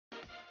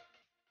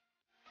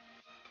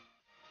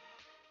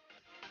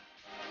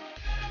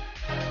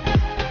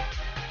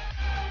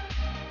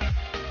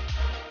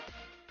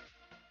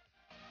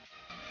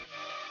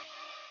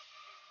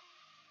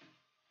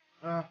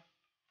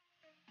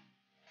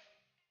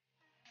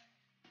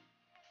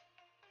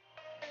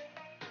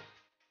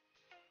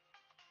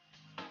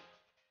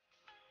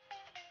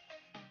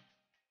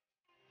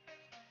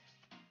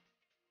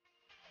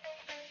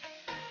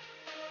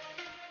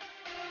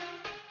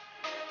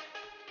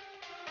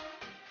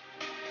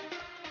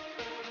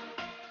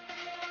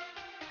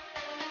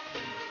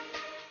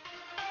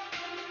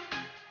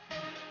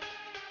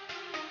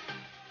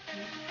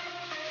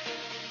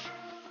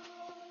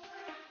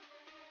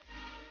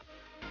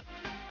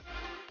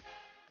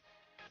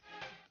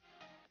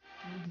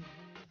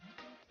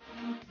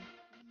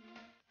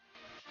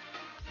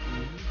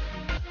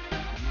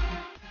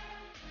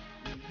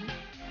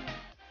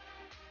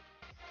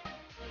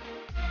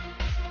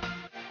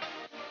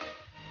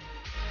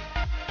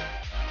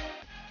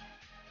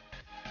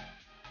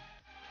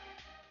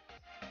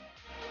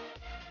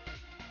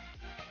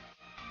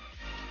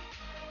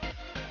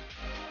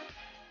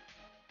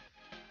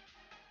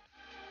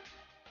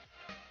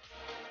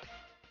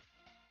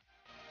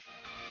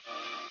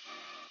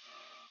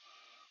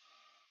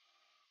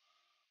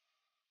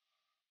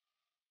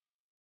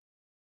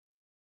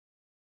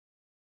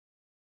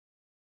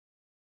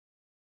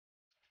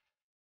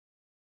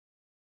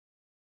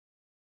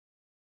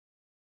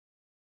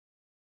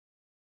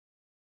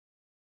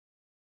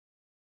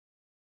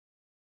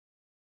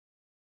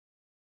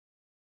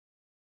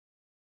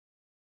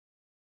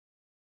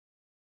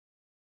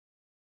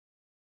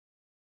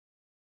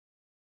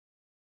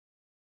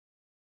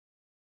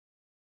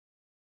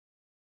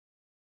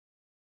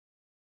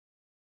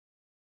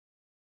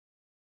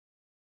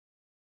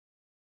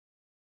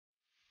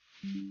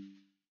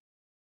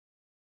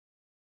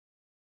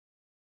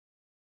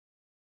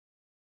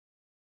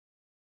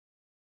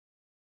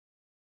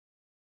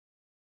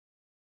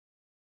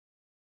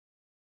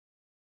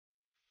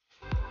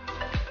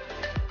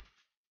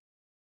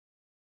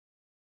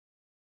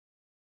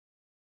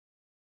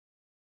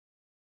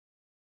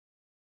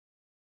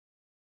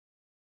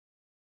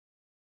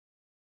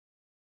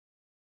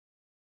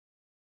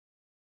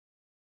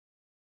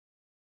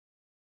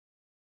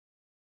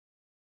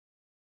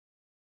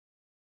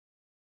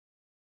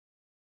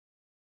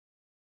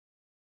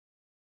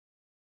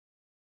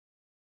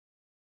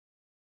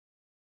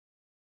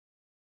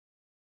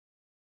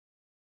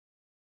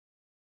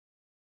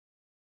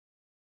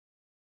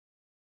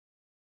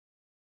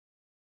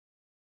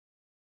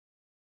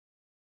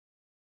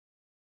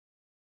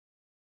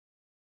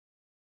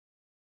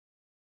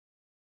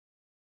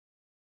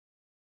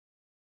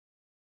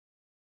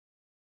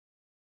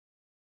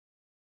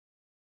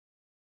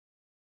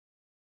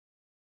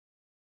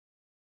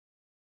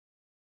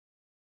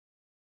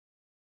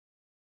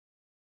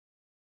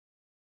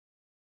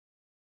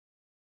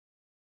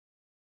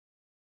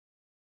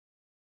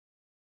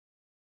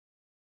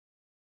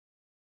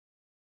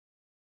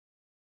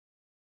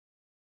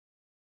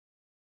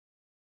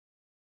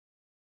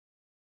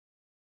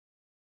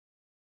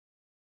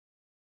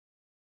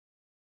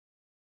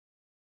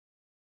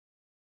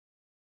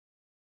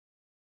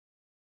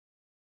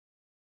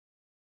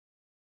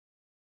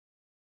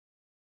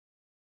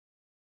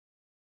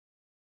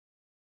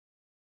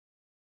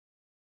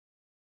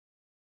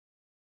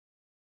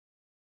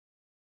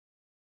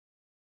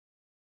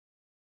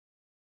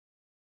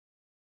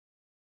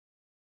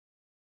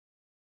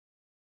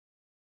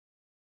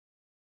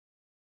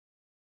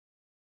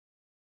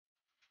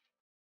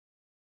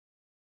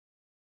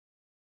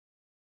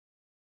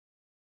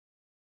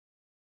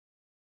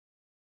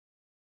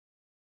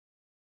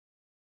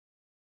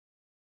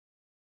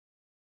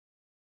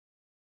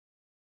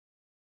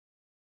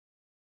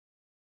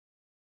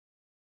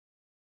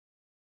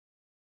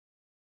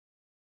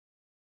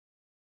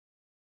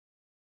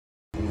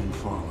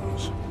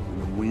Follows.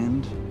 And the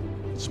wind,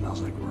 it smells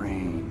like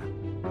rain.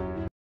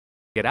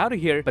 Get out of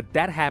here, but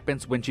that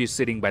happens when she's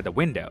sitting by the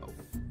window.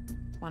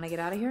 Want to get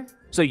out of here?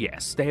 So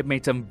yes, they have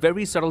made some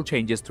very subtle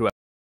changes throughout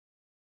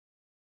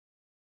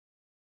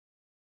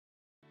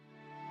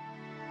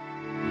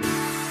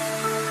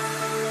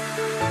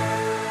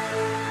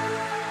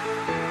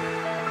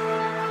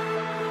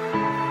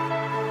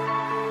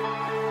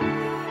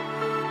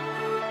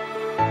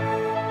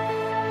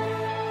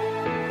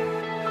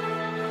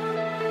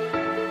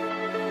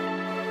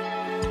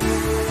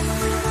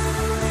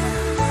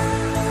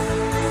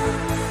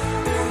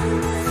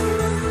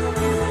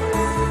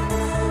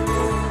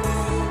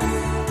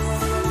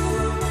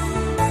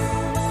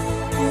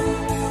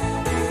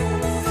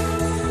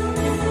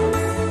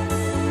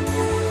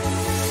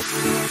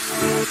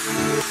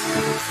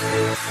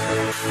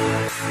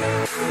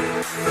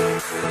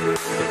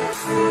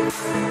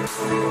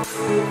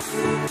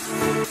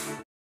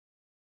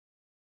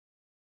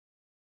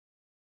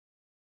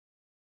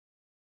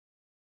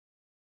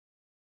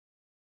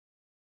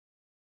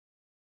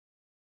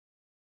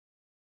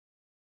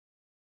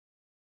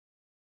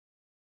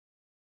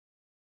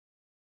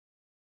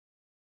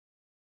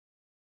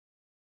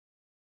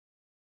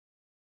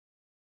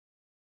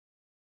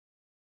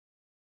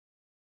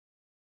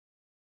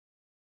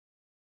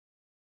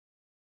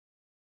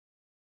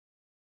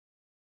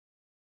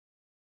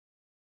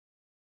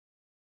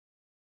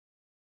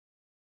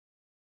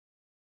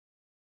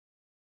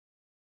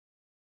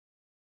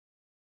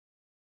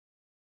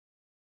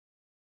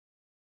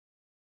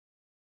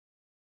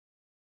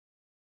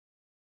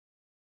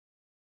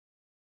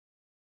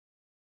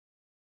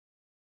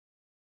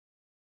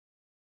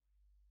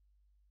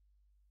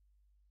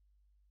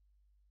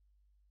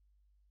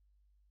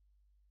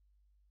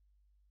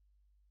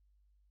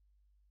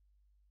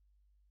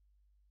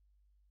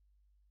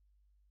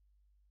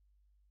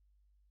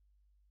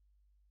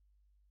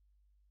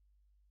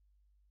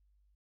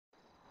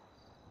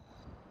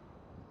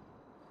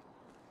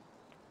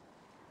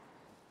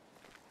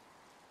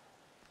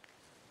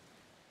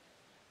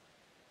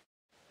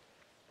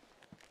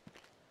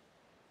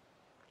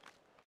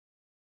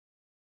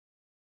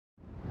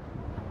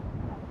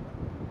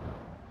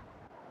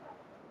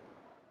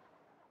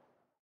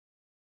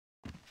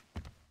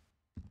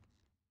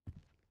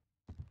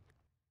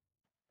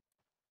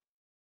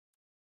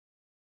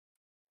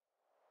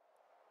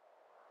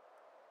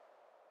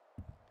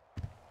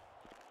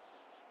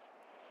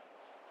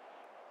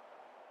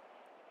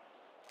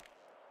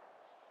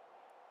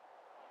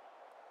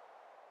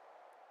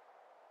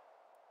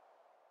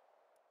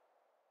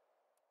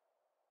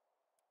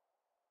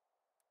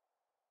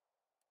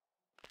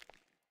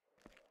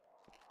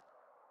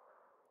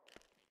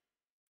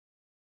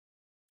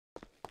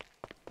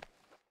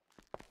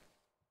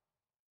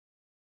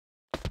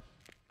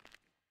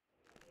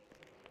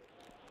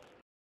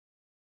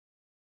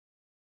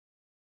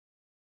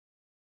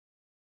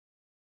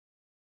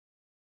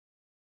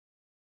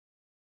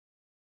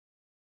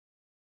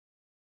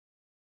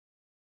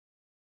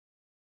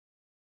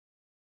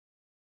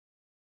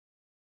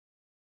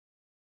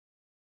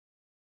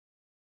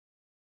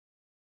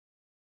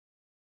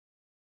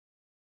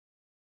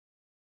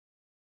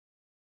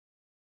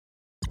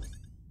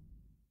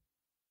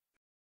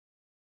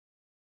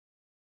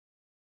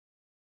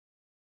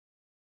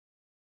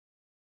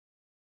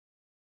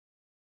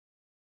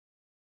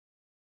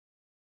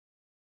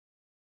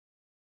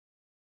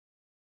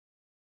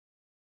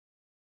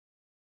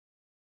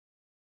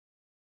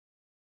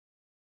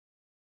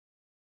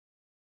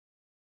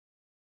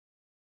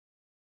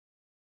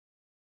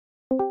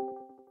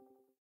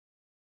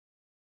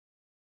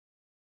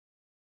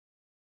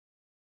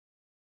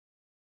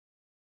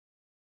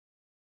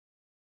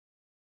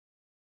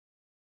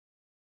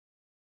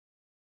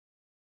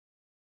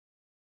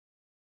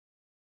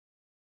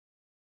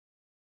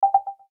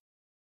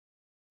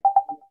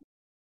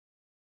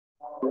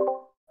Hello,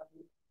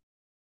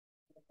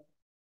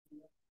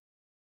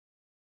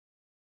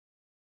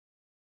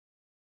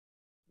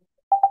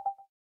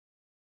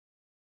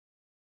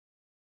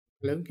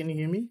 can you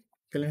hear me?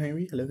 Can you hear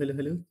me? Hello, hello,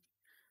 hello.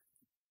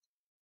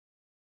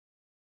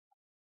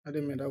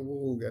 अरे मेरा वो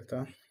हो गया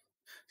था,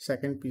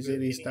 second PC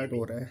restart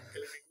हो रहा है।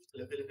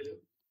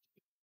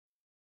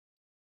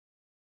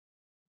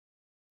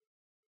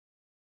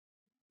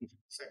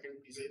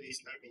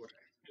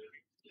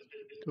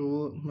 तो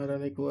मेरा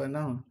लाइक वो है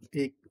ना,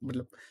 एक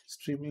मतलब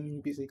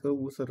स्ट्रीमिंग पीसी का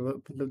वो सर्वर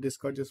मतलब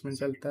डिस्कॉर्ड जिसमें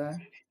चलता है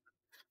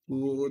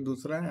वो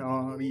दूसरा है,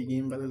 और ये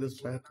गेम वाला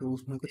दूसरा है। तो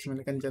उसमें कुछ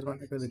मैंने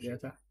कंजरवाना कर दिया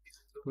था,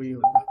 वही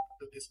होगा।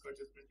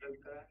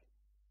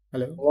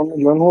 हेलो,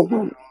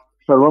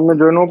 सर्वर में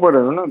ज्वाइन हो पा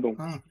रहे हो ना तुम?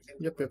 हाँ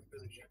यप यप।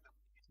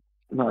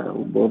 हाँ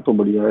वो तो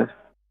बढ़िया है।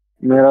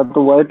 मेरा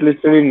तो वाइट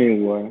लिस्टेड ही नहीं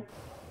हुआ है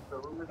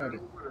अरे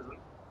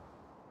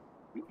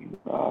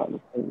यार,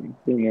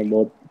 thing है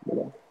बहुत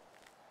बड़ा।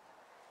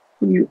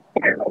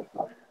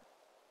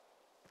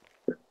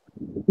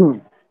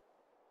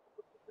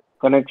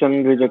 Connection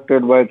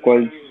rejected by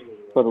call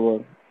server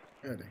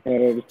अरे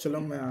एरर। चलो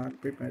मैं आग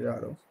पे मैं जा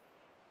रहा हूँ।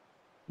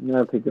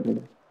 ना ठीक है।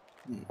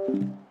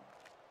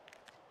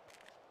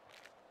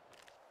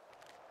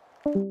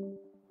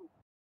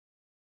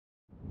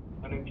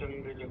 Connection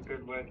rejected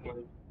by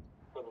call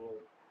server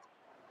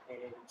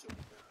error.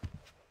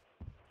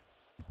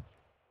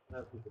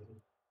 ना ठीक है।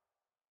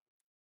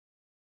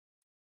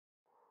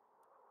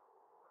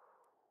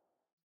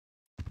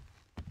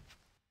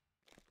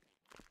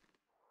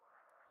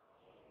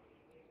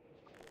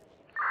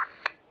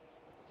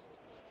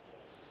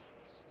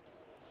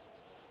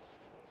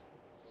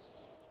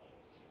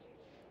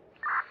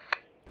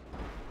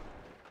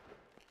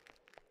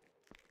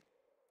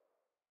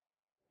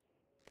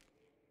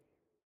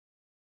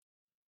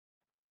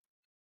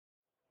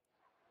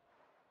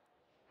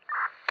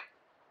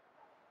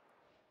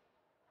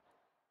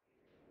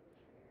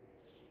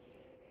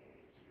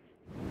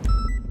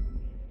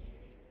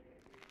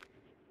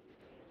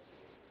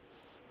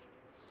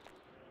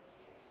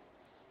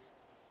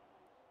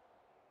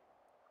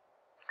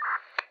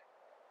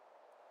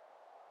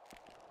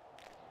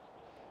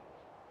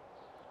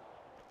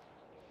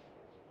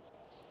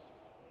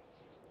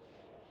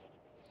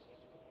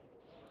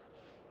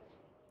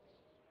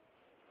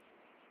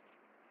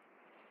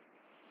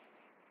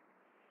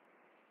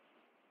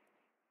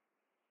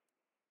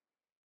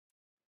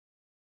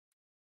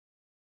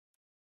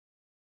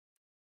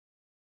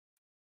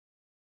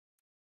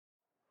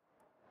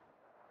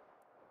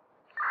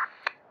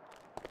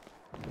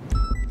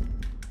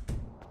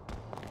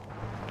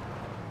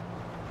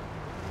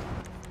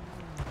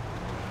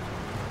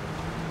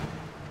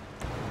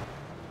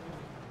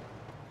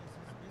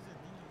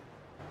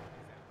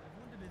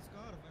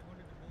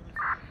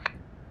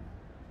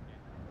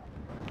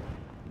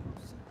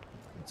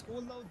 It's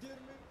cold out there,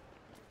 man.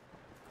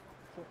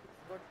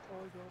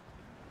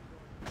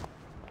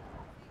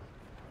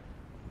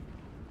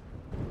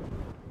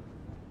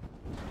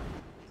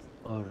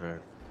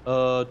 Alright,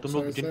 तुम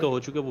लोग सर जिनका सर हो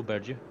चुका है वो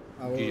बैठ जाए।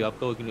 आओ। जी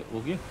आपका हो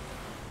गया?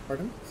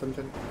 पढ़न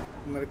समझा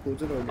नहीं, मेरा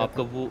कोजर हो गया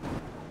आपका था। वो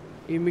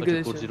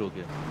अच्छा कोर्स हो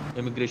गया।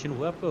 इमिग्रेशन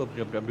हुआ आपका?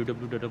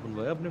 डब्ल्यू डाटा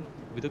बनवाया आपने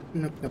अभी तक?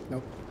 नप नप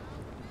नप।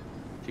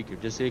 ठीक है,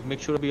 जैसे एक मेक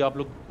श्योर अभी आप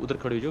लोग उधर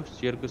खड़े हो जाओ,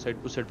 चेयर के साइड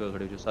उस साइड पे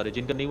खड़े हो जाओ सारे,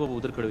 जिनका नहीं हुआ वो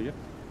उधर खड़े हो जाओ,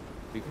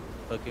 ठीक है,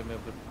 ताकि मैं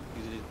फिर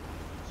इजीली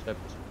स्टेप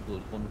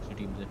कौन सी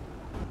टीम से।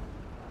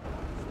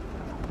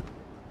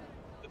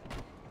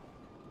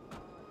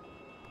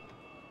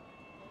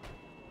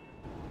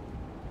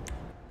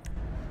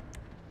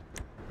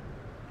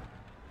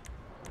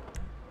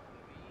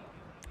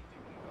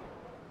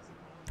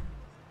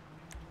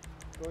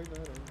 कोई ना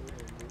रहेंगे।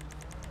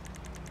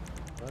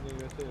 हाँ नहीं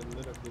वैसे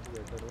अंदर रख दे तो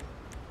बेटर है।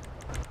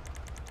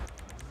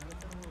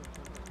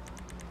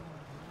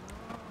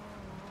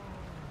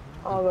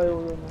 आ गए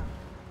वो दोनों।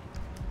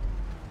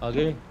 आ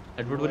गए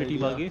एडवर्ड वाली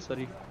टीम आ गई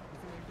सारी।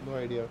 No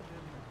idea.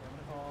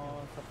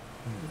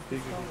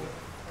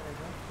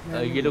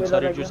 ये लोग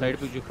सारे जो साइड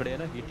पे जो खड़े हैं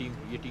ना, ये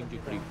टीम जो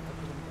खड़ी,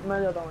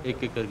 मैं जाता हूँ।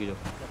 एक एक करके जाओ।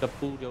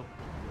 टप्पू जाओ,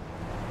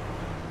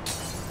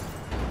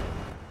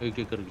 एक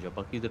एक करके जाओ,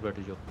 बाकी इधर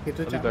बैठे जाओ।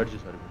 अभी बैठ जाओ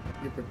सारे।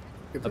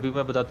 अभी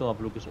मैं बताता हूँ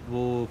आप लोग को,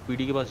 वो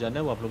पीडी के पास जाना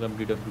है, वो आप लोग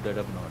एमडीडब्ल्यू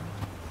डाटा बनवाना है।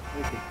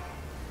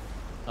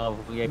 हाँ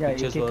वो ये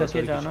पिक्चर्स एक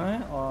करके जाना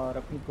है और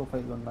अपनी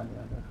प्रोफाइल बनवानी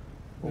है,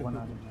 वो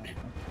बना लेना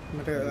है।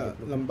 मेरा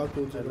लंबा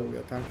कोजर हो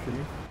गया था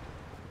एक्चुअली।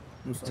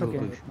 ओके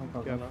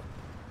क्या ना?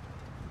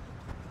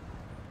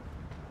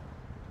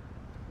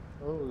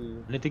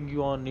 Anything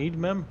you on need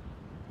ma'am?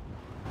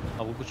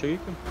 आपको कुछ चाहिए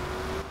क्या?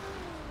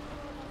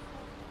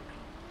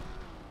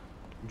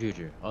 जी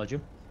जी आ जाओ।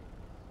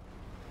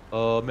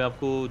 मैं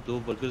आपको 2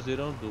 बर्गर्स दे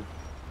रहा हूँ, 2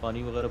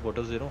 पानी वगैरह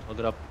बॉटल्स दे रहा हूँ।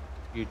 अगर आप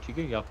ये ठीक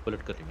है, ये आप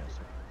पलट कर लेना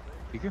इससे,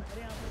 ठीक है?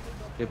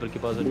 टेबल के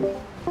पास आ जाओ।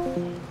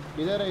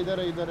 इधर है इधर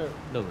है इधर है।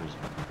 No worries,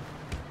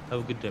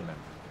 have a good day ma'am.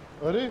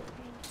 अरे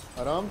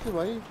आराम से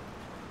भाई,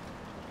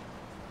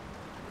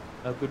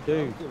 हैव अ गुड डे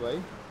भाई।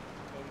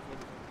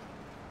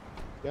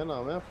 क्या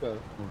नाम है आपका?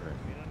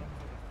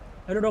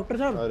 हेलो डॉक्टर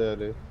साहब। अरे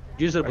अरे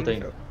जी सर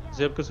बताइए।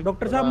 ज़ेब कर सकते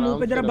डॉक्टर साहब मुंह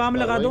पे आराम जरा से बाम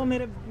रखना लगा भाई। दो।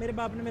 मेरे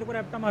बाप ने मेरे को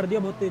रैप्टा मार दिया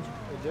बहुत तेज।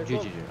 जी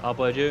जी जी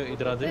आप आ जाइए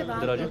इधर आ जाइए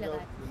इधर आ जाइए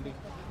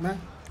मैं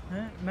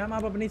हैं मैम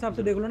आप अपने हिसाब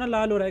से देख लो ना,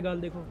 लाल हो रहा है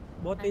गाल देखो,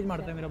 बहुत तेज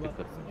मारता है मेरा बाप।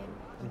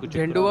 उनको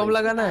चेक झंडू बम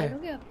लगाना है।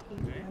 जी हाँ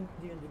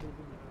जी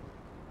बिल्कुल।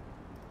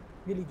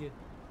 ये लीजिए।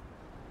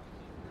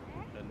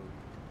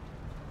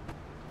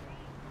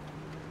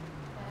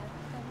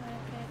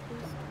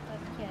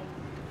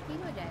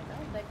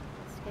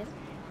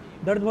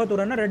 दर्द बहुत हो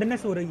रहा है ना,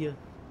 रेडनेस हो रही है।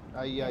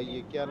 आइए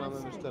आइए, क्या नाम है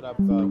मिस्टर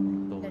आपका?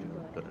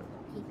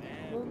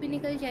 वो भी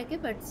निकल जाएगा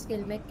बट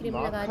स्किल में क्रीम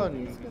लगा माखन।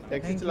 दी उसके ऊपर।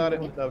 टैक्सी चला रहे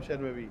हो मतलब शहर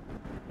में भी?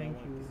 Thank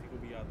you.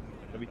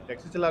 अभी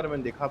टैक्सी चला रहे,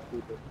 मैंने देखा आपको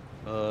तो।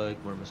 एक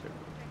मिनट में सेट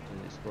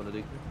इसको वाला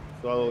देखिए।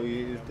 So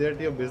is that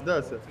your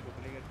business?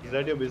 Is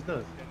that your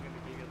business?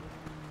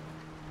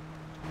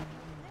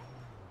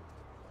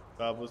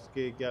 आप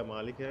उसके क्या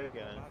मालिक है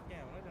क्या है?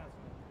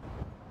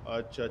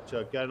 अच्छा अच्छा,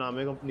 क्या नाम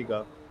है कंपनी का?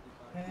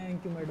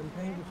 Thank you madam,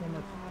 thank you so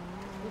much.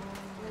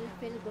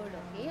 Feel good,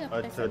 okay?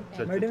 अच्छा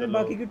अच्छा मैडम मैं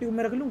बाकी की ट्यूब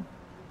में रख लूं?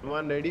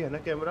 सामान रेडी है ना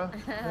कैमरा?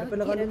 घर पे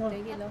लगा लूंगा।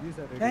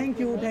 Thank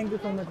you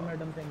so much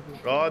madam, thank you.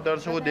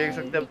 दर्शकों देख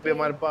सकते हैं अभी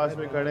हमारे पास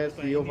में खड़े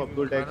CEO of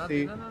Abdul taxi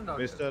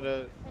mister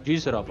ji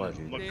sir आप आ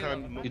जाइए मक्खन।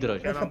 इधर आ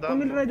जाइए। सबको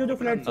मिल रहा है जो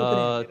फ्लैट से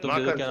उतरे? तुम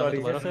दे दो क्या नाम है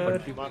तुम्हारा?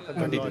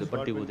 बंटी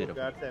बंटी वो दे रहा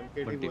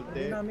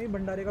मेरा नाम ही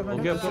भंडारे का हो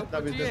खाना। गया आपका?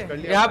 बिजनेस कर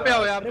लिया? यहाँ पे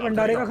आओ यार।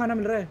 भंडारे का खाना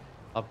मिल रहा है।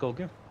 आपका हो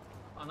गया?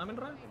 खाना मिल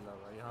रहा है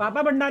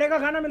पापा भंडारे का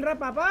खाना मिल रहा है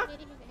पापा।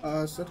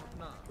 सर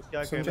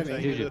क्या कहना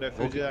चाहिए जो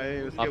रेफ्यूजी आए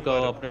हैं उसके आपका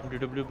अपने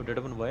MDW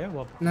डेटा बनवाया है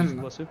वो ना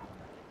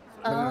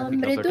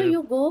Mridu,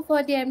 you go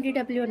for the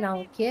MDW now,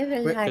 okay?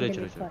 We'll handle it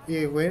for you. ये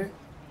where?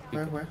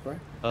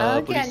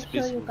 Okay, I'll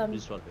show you. Come.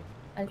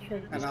 I'll show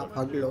you. And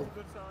how below?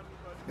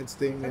 It's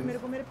the मेरे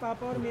को मेरे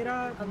पापा और मेरा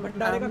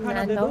भंडारे का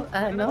खाना दे दो।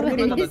 No,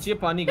 चाहिए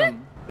पानी कम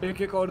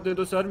एक और दे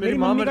दो सर, मेरी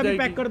मम्मी का भी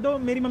पैक कर दो।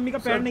 मेरी मम्मी का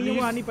पैर नहीं है,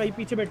 वो आ नहीं पाई,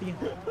 पीछे बैठी है।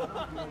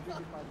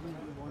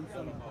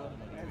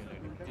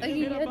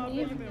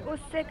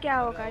 उससे क्या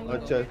होगा?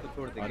 अच्छा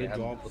अरे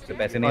जॉब उससे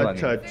पैसे नहीं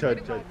मांगे। अच्छा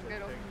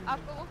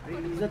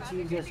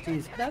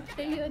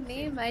Doctor, your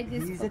name, I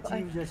just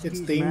forgot.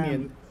 It's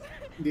Damien.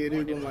 There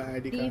you go, my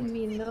ID card.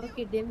 Damien,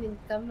 okay, Damien,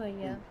 come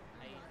here.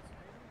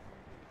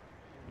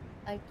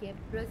 Okay,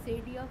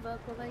 proceed your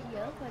work over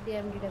here for the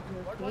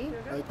MDW, okay?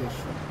 Okay,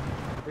 sure.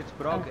 It's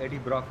Brock,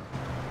 Eddie Brock.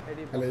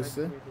 Hello,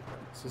 sir.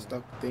 This is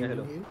Dr.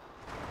 Damien here.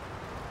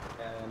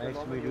 Nice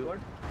to meet you.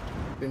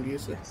 Thank you,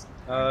 sir.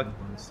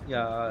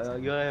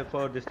 You are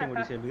for this thing, what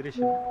do you say,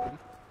 immigration?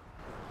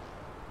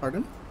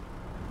 Pardon?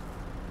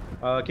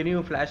 Can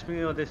you flash me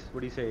on this,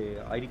 what do you say,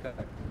 ID card?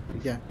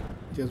 Please? Yeah,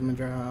 just my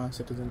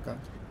citizen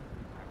card.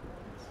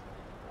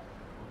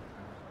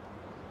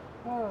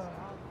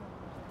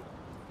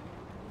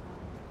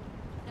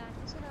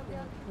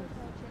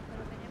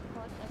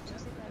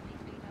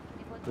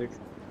 Wait.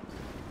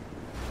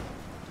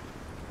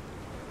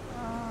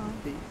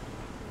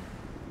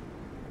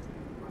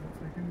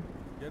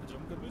 यार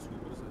jump कर लो इसके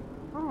ऊपर से।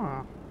 हाँ।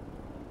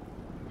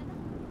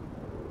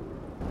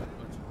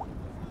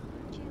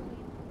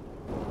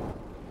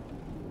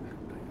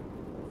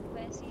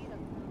 वैसे ही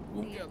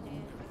रखना।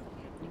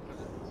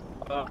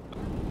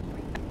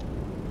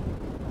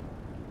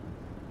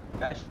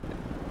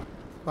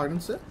 Pardon,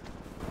 sir?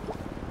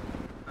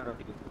 कर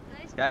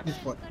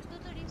दो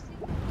थोड़ी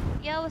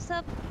सी। या वो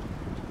सब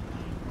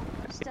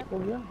हो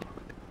गया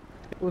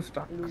वो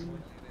stuck.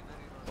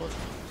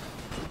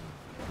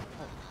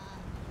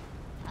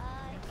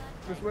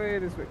 This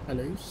way.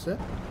 Hello, sir.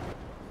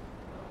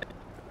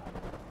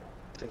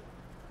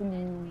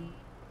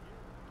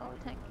 Oh,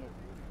 thank you.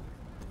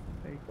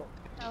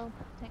 Oh,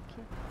 thank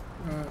you.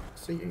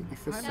 So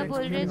if you क्या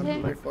बोल रहे थे?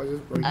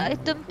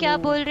 तुम क्या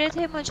बोल रहे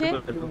थे मुझे?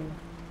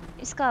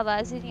 इसका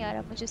आवाज ही नहीं आ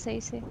रहा मुझे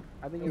सही से।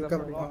 इनका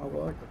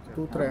आवाज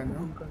टूट रहा है ना?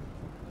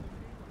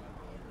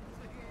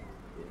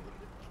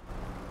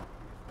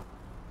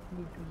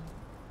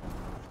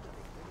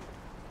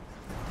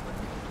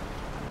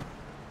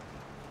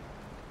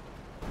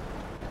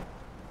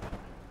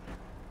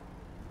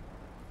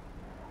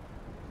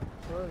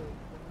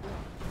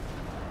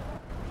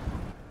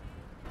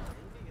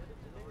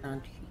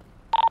 And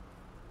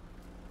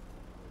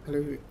hello,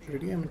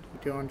 radio? I'm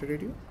on the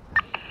radio.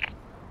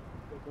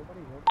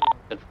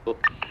 We're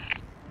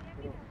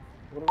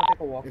gonna take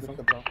a walk with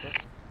the doctor.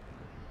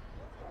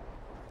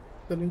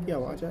 तो इनकी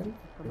आवाज आ रही?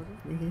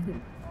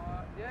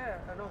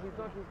 Yeah, no, he's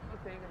not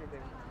saying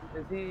anything.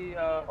 Is he?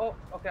 Oh,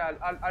 okay.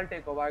 I'll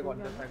take over. I got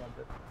this.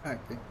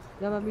 Okay.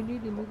 Yeah, we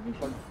need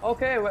immigration.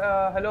 Okay.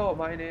 Hello.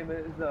 My name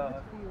is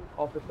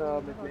Officer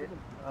McLean.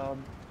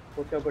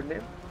 What's your good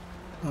name?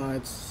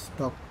 It's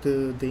Dr.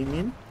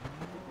 Damien.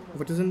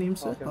 What is your name,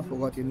 sir? Okay. I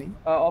forgot your name.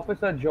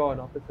 Officer John.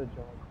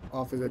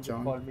 Officer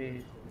John. Call me.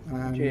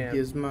 And JM.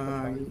 here's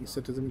my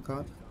citizen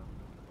card.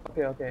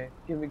 Okay.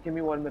 Give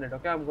me 1 minute.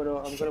 Okay, I'm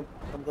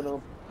gonna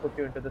put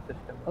you into the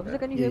system. Officer,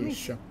 can you hear me?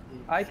 Sure.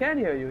 I can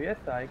hear you. Yes,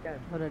 sir, I can.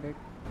 Alright.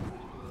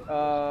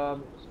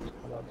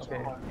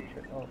 Okay.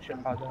 Shit.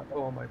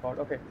 Oh my God.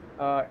 Okay.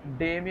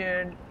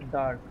 Damien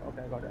Darkh.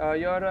 Okay, I got it.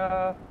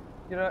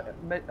 You're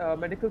a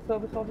medical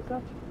service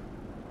officer?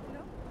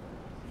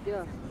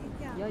 Yeah,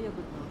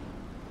 good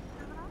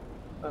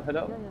now.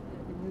 Hello.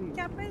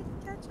 क्या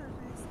चल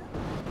रहा है sir?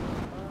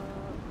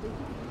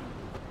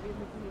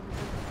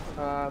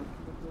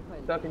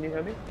 Sir, can you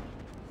hear me?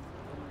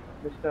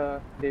 Mr.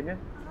 Damien?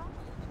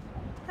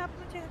 आप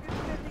मुझे help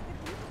कर देंगे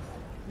please?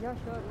 Yeah,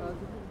 sure.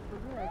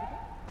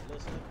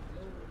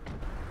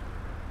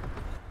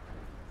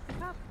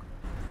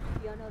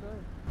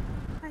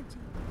 हाँ जी.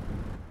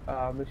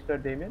 Mr.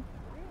 Damien?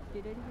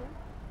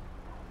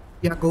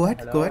 Yeah, go ahead.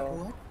 Hello. Go ahead.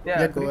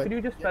 Yeah, go ahead. could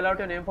you just spell out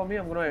your name for me?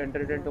 I'm going to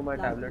enter it into my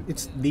tablet.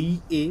 It's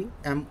Damien.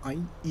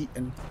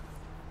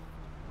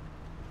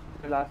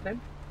 Your last name?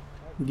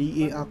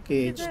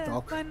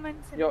 Darkh. Darkh.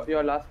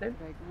 Your last name?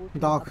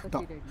 Darkh.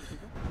 Darkh.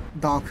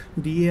 Darkh. Darkh.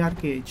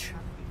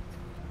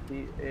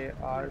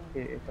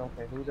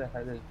 Okay, who the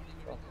hell is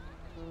Darkh?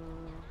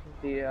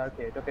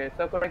 Okay,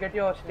 so could I get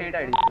your state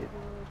ID, please?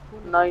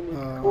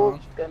 984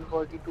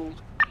 1042.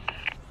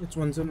 It's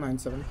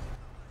 1097.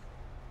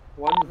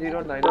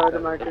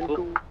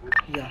 1097.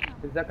 Yeah.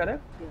 Is that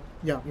correct?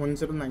 Yeah,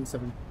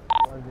 1097.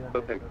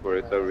 Thanks for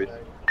your service.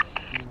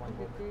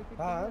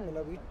 हाँ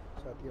मेरा भी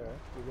साथी आया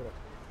इधर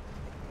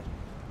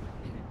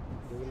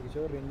Google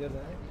किशोर ranger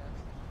है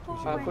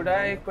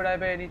Could I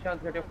by any chance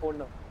get your phone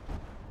number?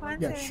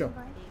 Yeah, sure.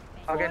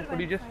 Again, could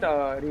you just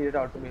read it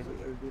out to me? It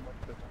will be much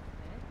better.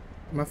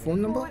 My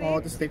phone number or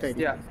the state ID?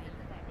 Yeah.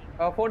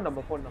 Phone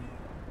number.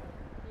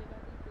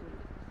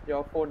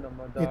 Your phone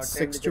number. The It's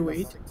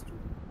 628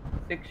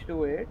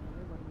 628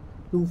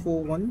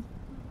 241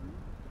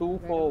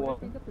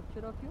 241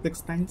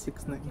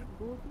 6969.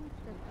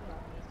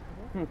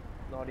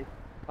 Naughty.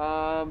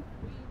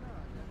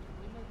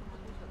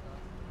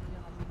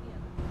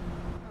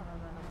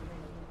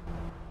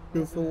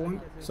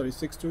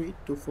 628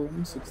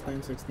 241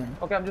 6969.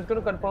 Okay, I'm just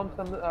going to confirm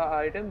some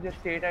items. Your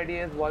state ID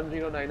is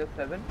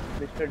 1097,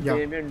 Mr. Yeah.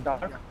 Damien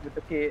Darkh with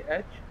the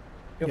KH.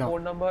 Your Yeah.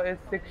 phone number is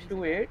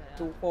 628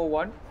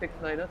 241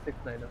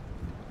 6969.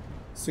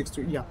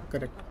 62. Yeah,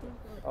 correct.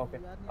 Okay.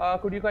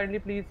 Could you kindly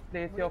please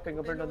place your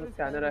fingerprint on the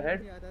scanner ahead?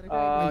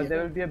 There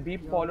will be a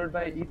beep followed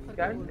by each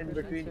scan. In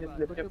between, just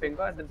lift your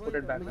finger and then put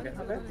it back again.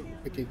 Okay.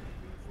 Okay.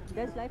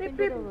 There's life Beep, in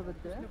beep. the over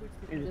there.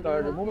 You just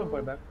gotta remove and put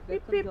it back.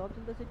 Get some jobs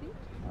in the city.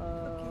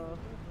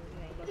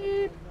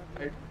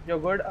 Right. You're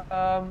good.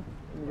 Let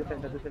me just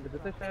enter this into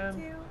the system.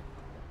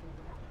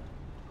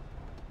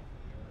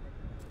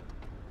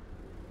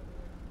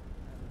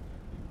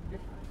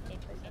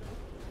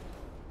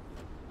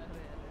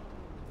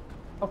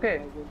 Okay.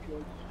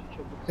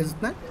 Is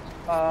that?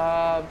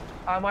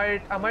 I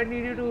might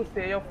need you to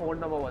say your phone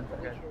number once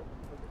again.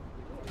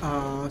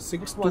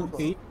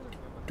 628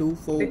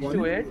 241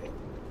 628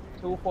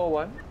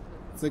 241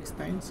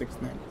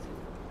 6969.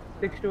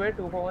 628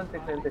 241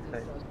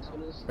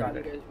 6969. Got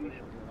it.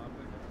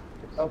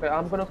 Okay,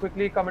 I'm gonna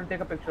quickly come and take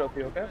a picture of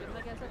you, okay?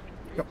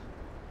 Yep.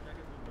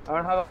 I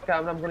don't have a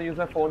camera, I'm gonna use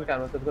my phone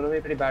camera, so it's gonna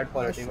be pretty bad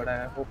quality, but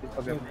I hope you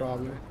forgive No me.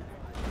 problem.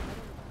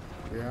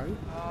 Yeah.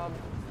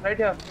 Right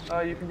here,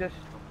 you can just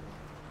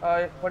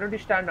why don't you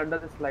stand under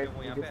this light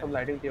and give some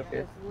lighting to your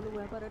face.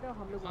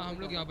 हम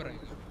लोग यहाँ पर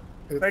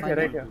Is it Right here,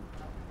 fine right now? here.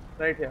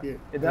 Right here.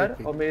 Yeah, इधर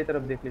okay. और मेरी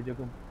तरफ देख लीजिए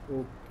घूम।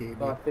 Okay.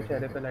 तो आपके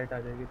चेहरे पे लाइट आ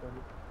जाएगी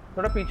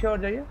थोड़ा पीछे और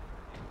जाइए।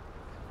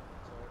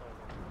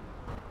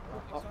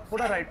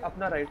 थोड़ा राइट,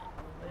 अपना राइट।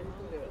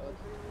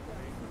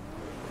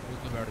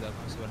 तो बैठ जाता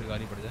हूँ, इस वाली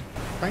गाली पड़ जाए।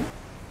 Fine.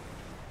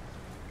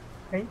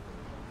 Fine.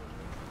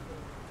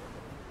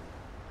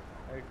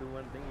 I do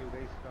one thing, you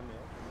guys come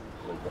here.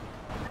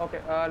 Okay,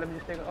 let me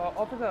just take.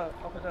 Officer,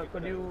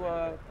 could you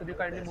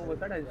kindly move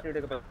aside? I just need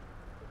to take a.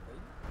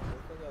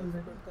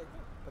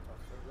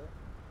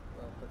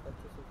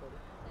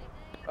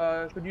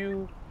 Could you?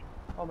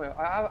 Oh my!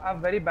 I have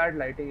very bad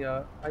lighting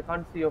here. I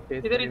can't see your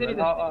face. very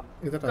well.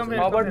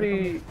 How about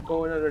we go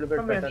in a little bit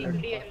better?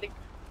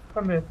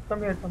 Come here.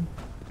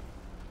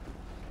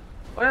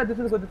 Oh yeah, this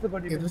is good. You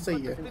इधर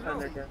सही है। can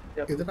stand right here.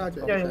 Yep. इधर आ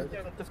जाओ। Yeah,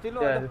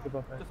 this is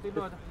perfect.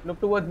 Just look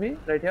towards me,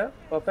 right here.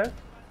 Perfect.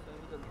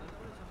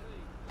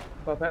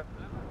 Perfect.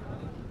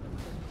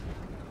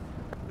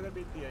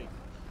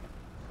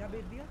 क्या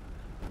बेच दिया?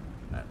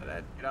 अरे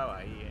तेरा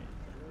भाई है।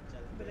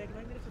 ब्लैक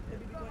भाई मेरे कुत्ते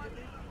भी बिकवा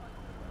देते हैं।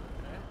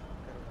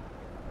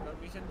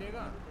 परमिशन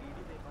देगा?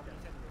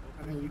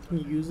 You can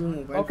use a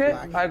mobile Okay,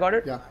 flash. I got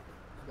it.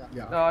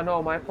 Yeah. No,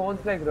 my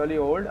phone's like really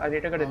old. I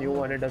need to get a new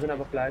one. It doesn't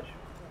have a flash.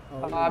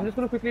 I'm just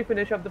gonna quickly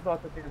finish up the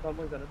processing. It's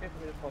almost done. Okay, so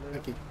just follow me.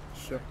 Okay,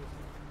 sure.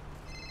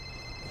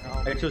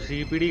 Right, so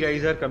CPD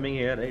guys are coming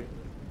here, right?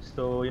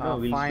 So you know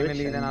we'll finally,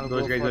 switch then and I'll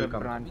those go guys for will a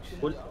come. branch.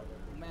 Cool.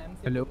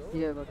 Hello.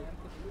 Yeah, got it.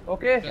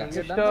 Okay, Yeah.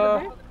 Mr.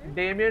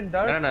 Damien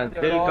Darkh. No, you're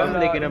they'll all, come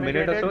like in a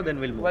minute or so, immigrated. then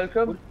we'll move.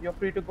 Welcome. You're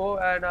free to go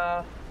and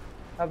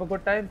have a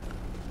good time.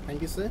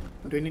 Thank you, sir.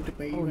 Do I need to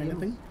pay you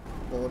anything?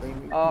 Or the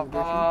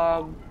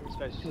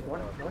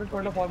Not in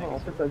front of all my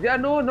officers. Yeah,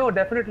 no,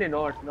 definitely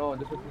not. No,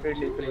 this is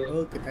completely free.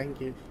 Okay, thank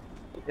you.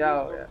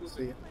 Yeah.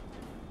 See ya.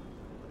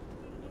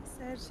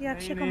 Sir जी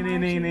अक्षय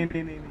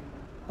नहीं।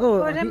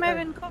 और जब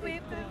मैं इनको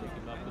wave कर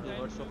मैं आपको 2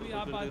 WhatsApp भी पे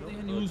आप दे आते रहा हैं,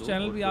 हूं, न्यूज़ 2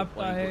 चैनल और भी 2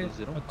 आपका पानी है। बोतल्स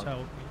दे रहा हूं। अच्छा,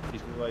 ओके।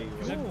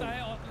 लगता है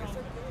और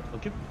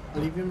ओके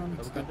Olivia ma'am,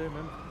 it's कर रहे हैं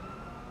ma'am.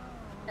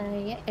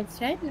 Yeah, it's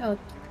right.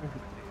 Okay.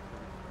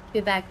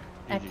 Be back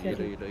ji at ji your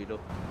ये लो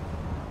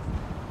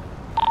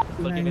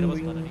 9 बल्कि मेरे पास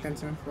खाना wing नहीं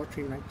 10-7 for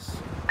 3 nights.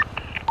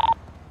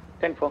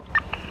 10-4.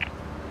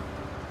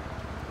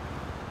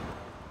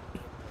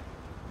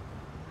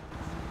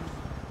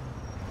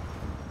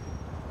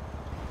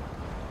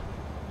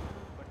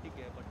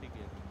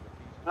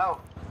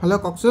 Hello,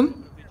 Coxon?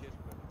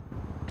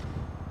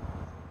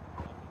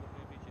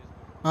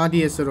 हाँ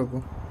DS सर रुको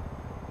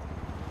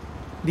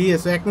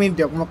DS एक मिनट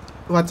दिया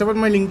व्हाट्सएप पर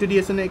मैं लिंक टू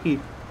DS ने की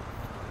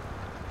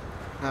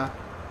हाँ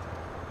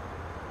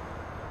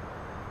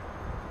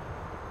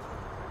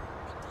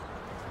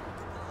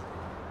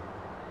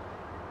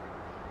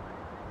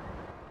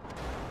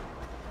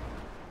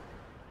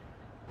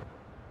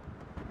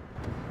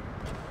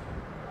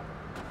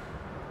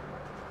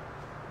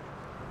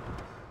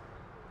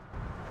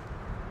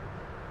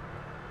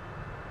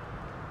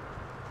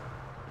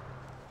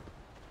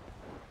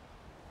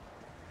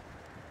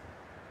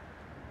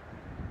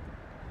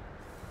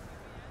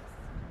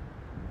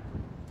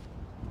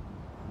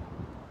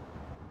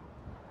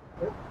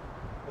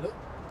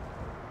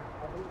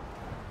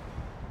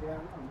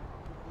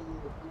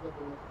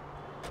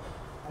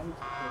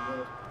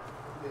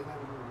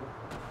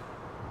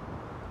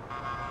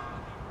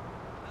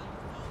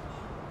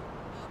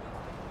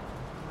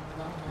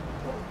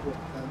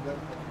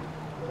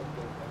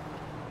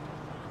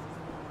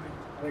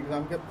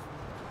एग्जाम के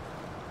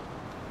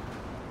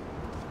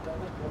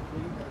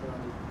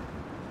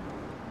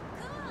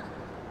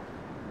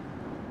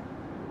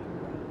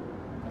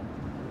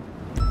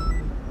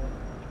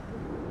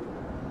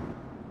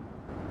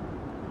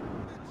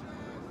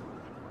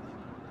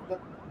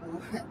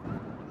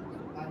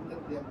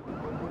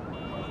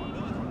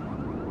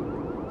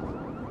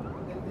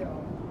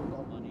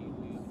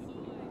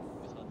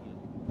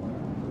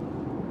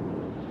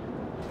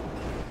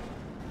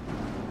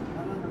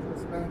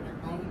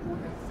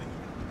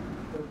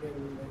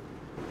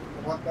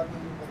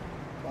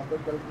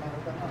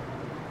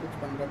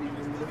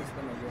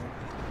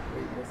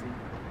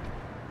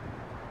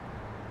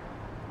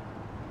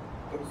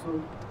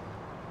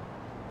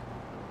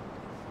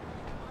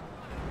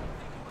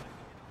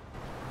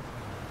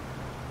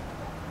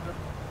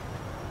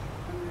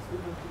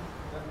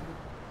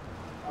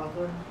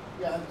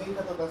नहीं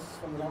था तो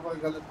 10-15 पर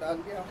गलत डाल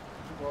दिया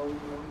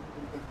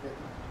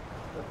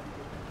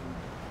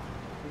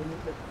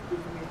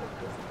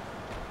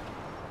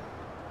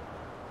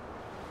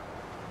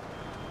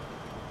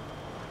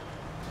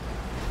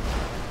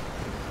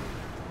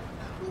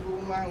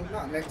मैं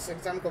ना नेक्स्ट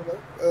एग्जाम कब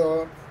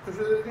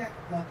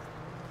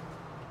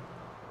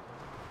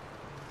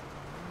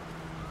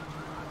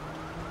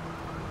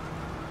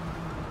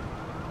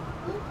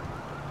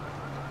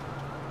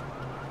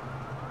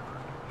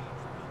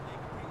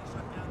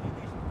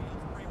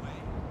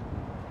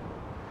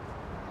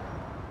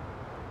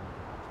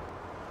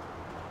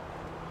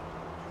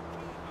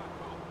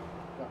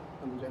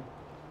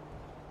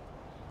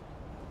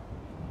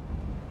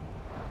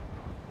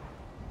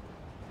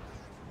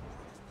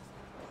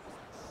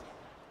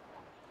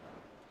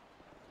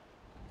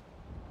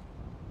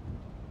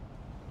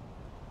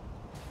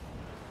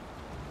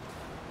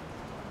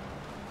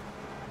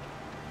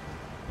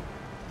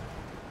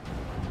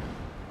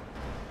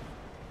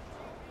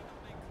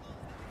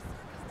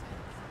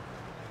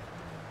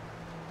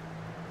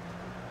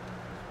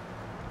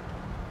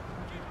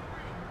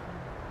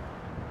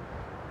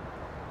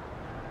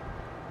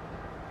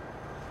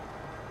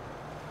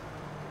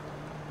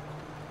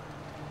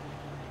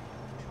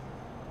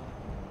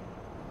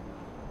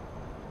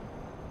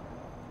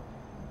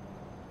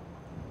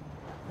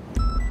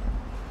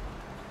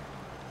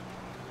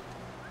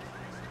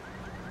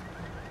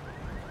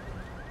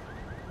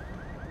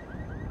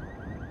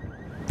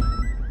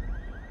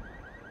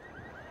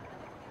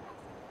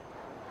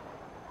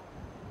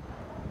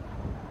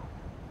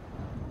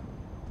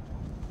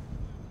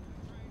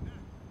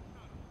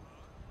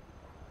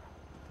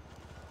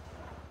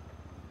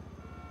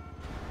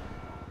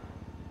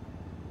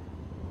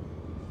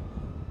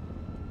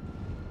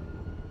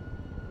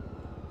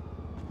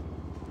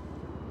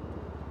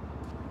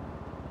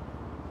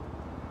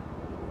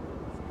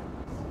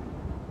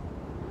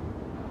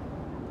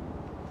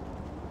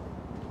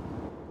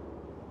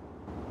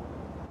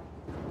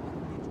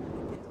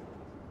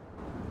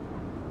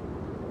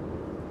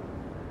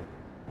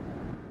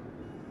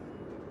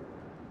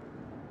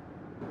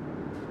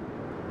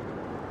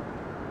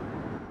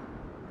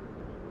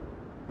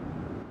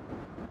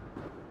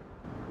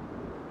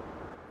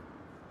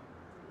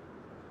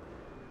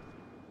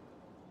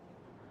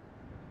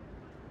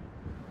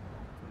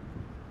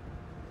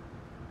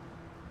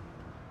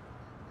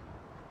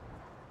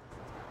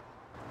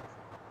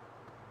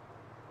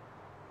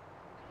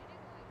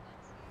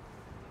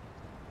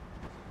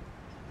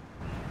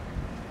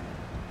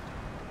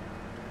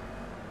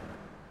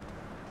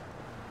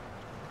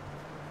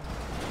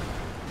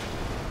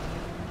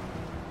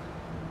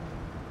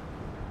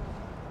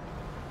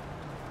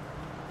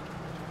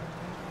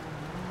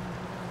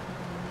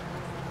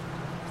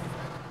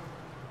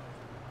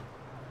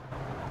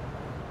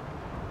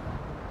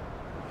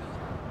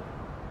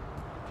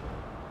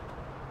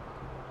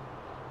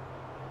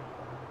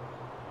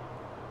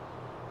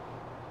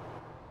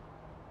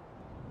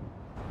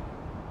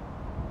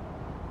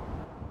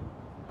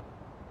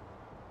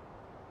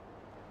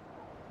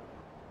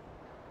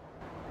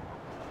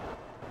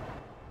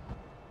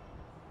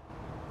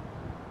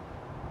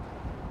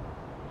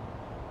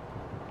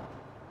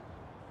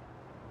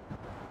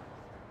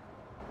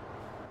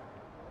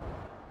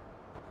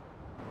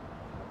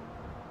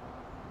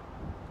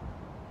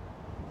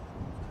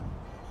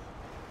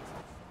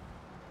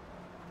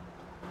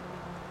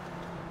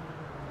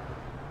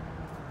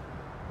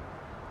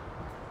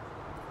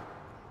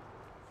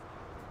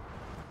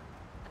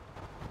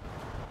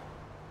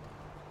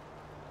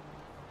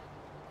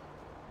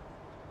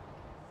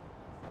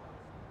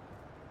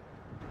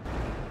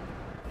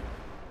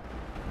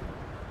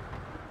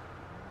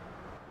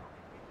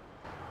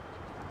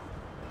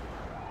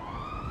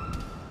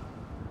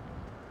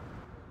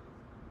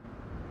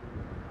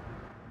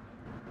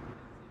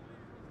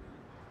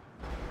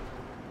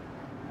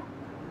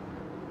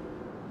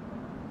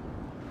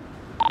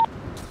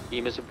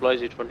EMS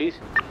employees, 820s.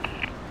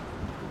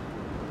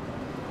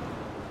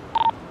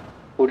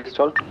 Food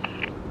stall.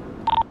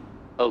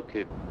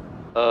 Okay.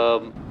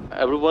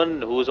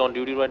 Everyone who is on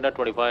duty right now,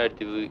 25 at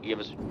the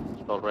EMS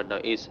stall right now,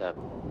 ASAP.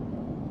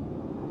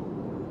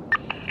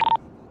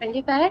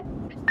 25?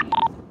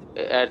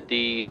 At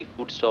the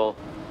food stall.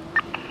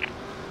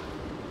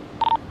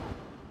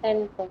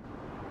 10.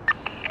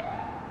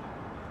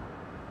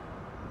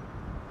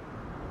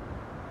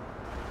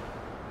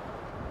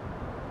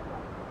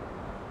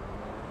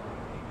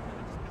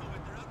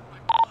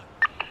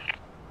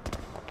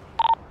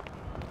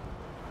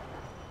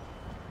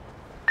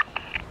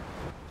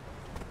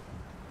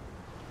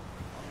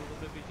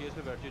 Chairs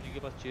पे बैठ जाओ, जिनके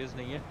पास चेयर्स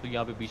नहीं है तो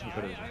यहाँ पे बीच में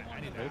खड़े हो जाओ,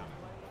 राइट?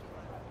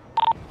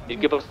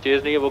 जिनके पास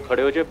चेयर्स नहीं है वो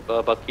खड़े हो जाए,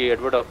 बाकी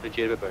एडवर्ड अपनी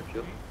चेयर पे बैठ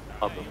जाओ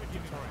आप लोग।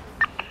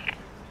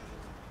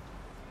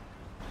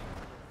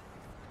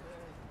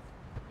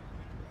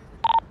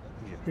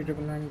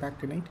 P9 back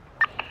tonight.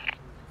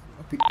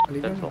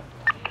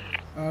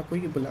 कोई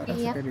बुला रहा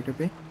है सेक्रेटरी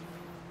पे?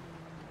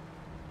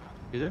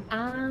 इधर?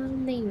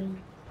 नहीं.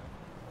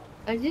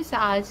 I was just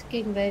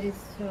asking where is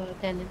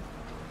tenant.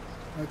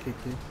 Okay.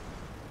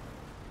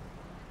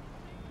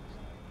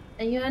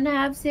 And you wanna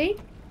have seat?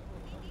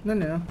 No,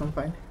 I'm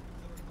fine.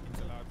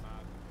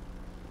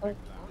 Okay.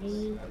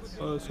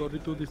 Sorry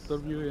to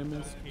disturb you,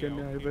 EMS. Can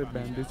I have a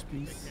bandage,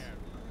 please?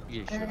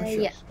 Yeah,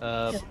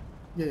 sure.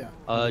 Yeah.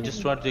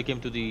 Just try to take him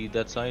to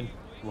that sign.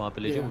 वहाँ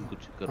पे ले जाओ,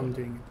 कुछ करो. I'm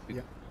doing it.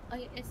 Yeah.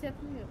 ऐसे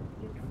अपने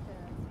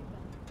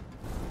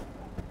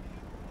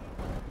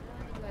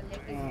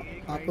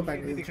आपको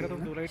bandage दिख रहा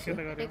है राइट से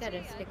लगा रहे हैं।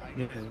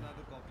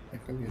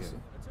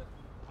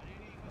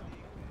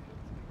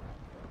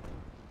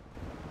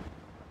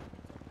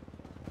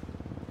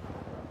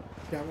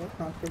 क्या हुआ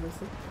आपके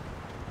वैसे?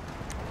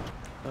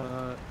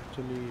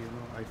 Actually,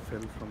 I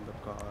fell from the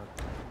car.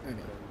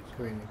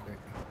 कोई नहीं.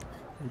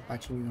 I'm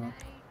patching you up.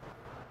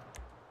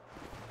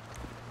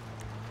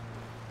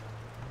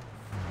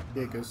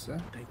 Yeah, good sir.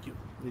 Thank you.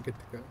 You get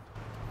to go.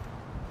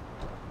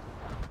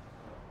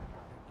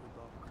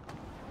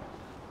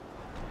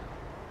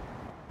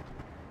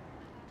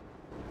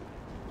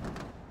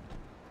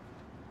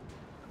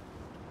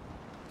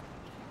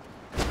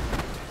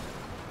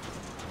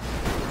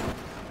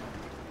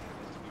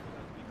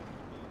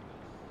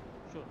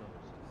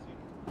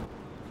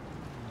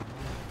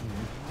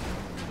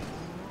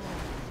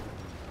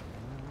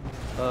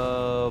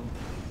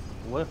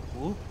 What?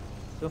 Who?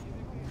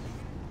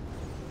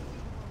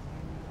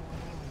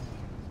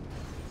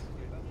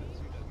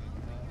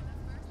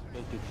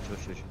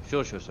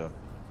 Sure, sir.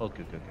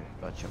 Okay.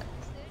 Gotcha.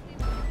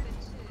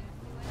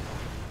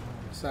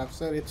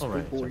 Sir, it's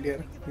too cold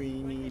here. We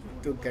need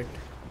to get.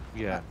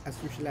 Yeah. As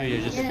usual,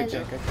 Just a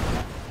jacket.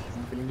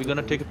 We're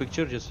gonna take a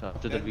picture. Just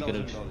after that, we're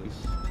gonna.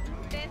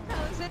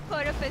 10,000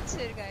 for a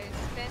picture, guys.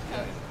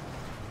 10,000.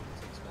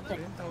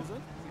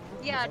 10,000?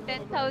 Yeah,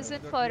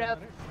 10,000 for a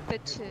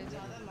picture.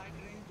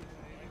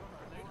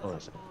 Oh,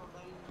 sir.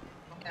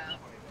 Yeah.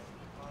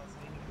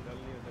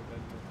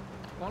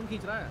 कौन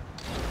खींच रहा है?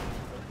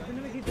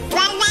 कितने में खींच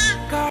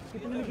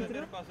रहे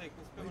हो?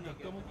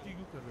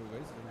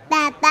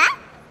 पापा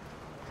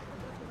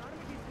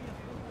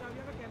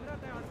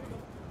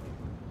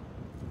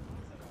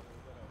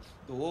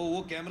तो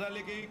वो कैमरा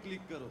लेके ही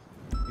क्लिक करो।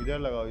 इधर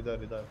लगाओ, इधर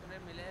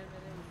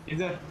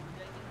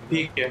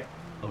ठीक है,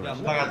 लगा।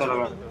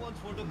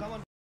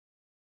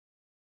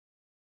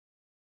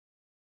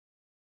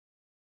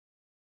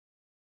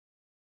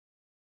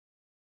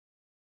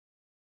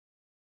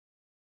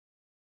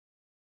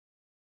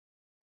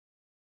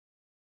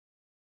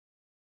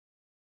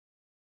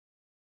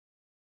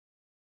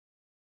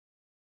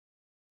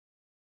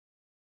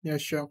 Yeah,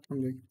 sure.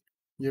 I'm doing.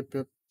 Yep.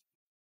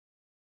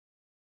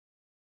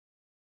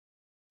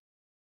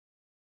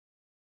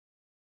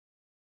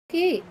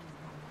 Okay.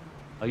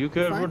 Are you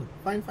okay, everyone?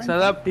 Fine.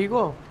 Sir आप ठीक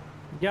हो?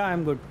 Yeah,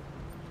 I'm good.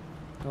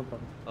 No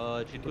problem.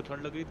 जिनको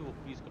ठंड लग रही तो वो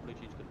प्लीज कपड़े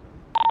चेंज कर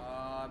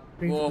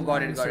वो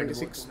got it.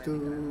 76 to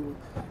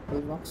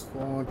Wilbox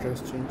for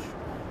dress change.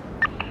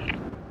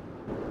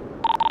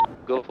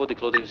 Go for the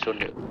clothing store.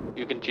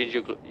 You can change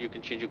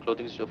your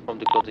clothing store from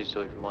the clothing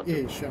store if you want.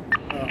 Yeah, sure.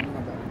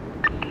 My bad.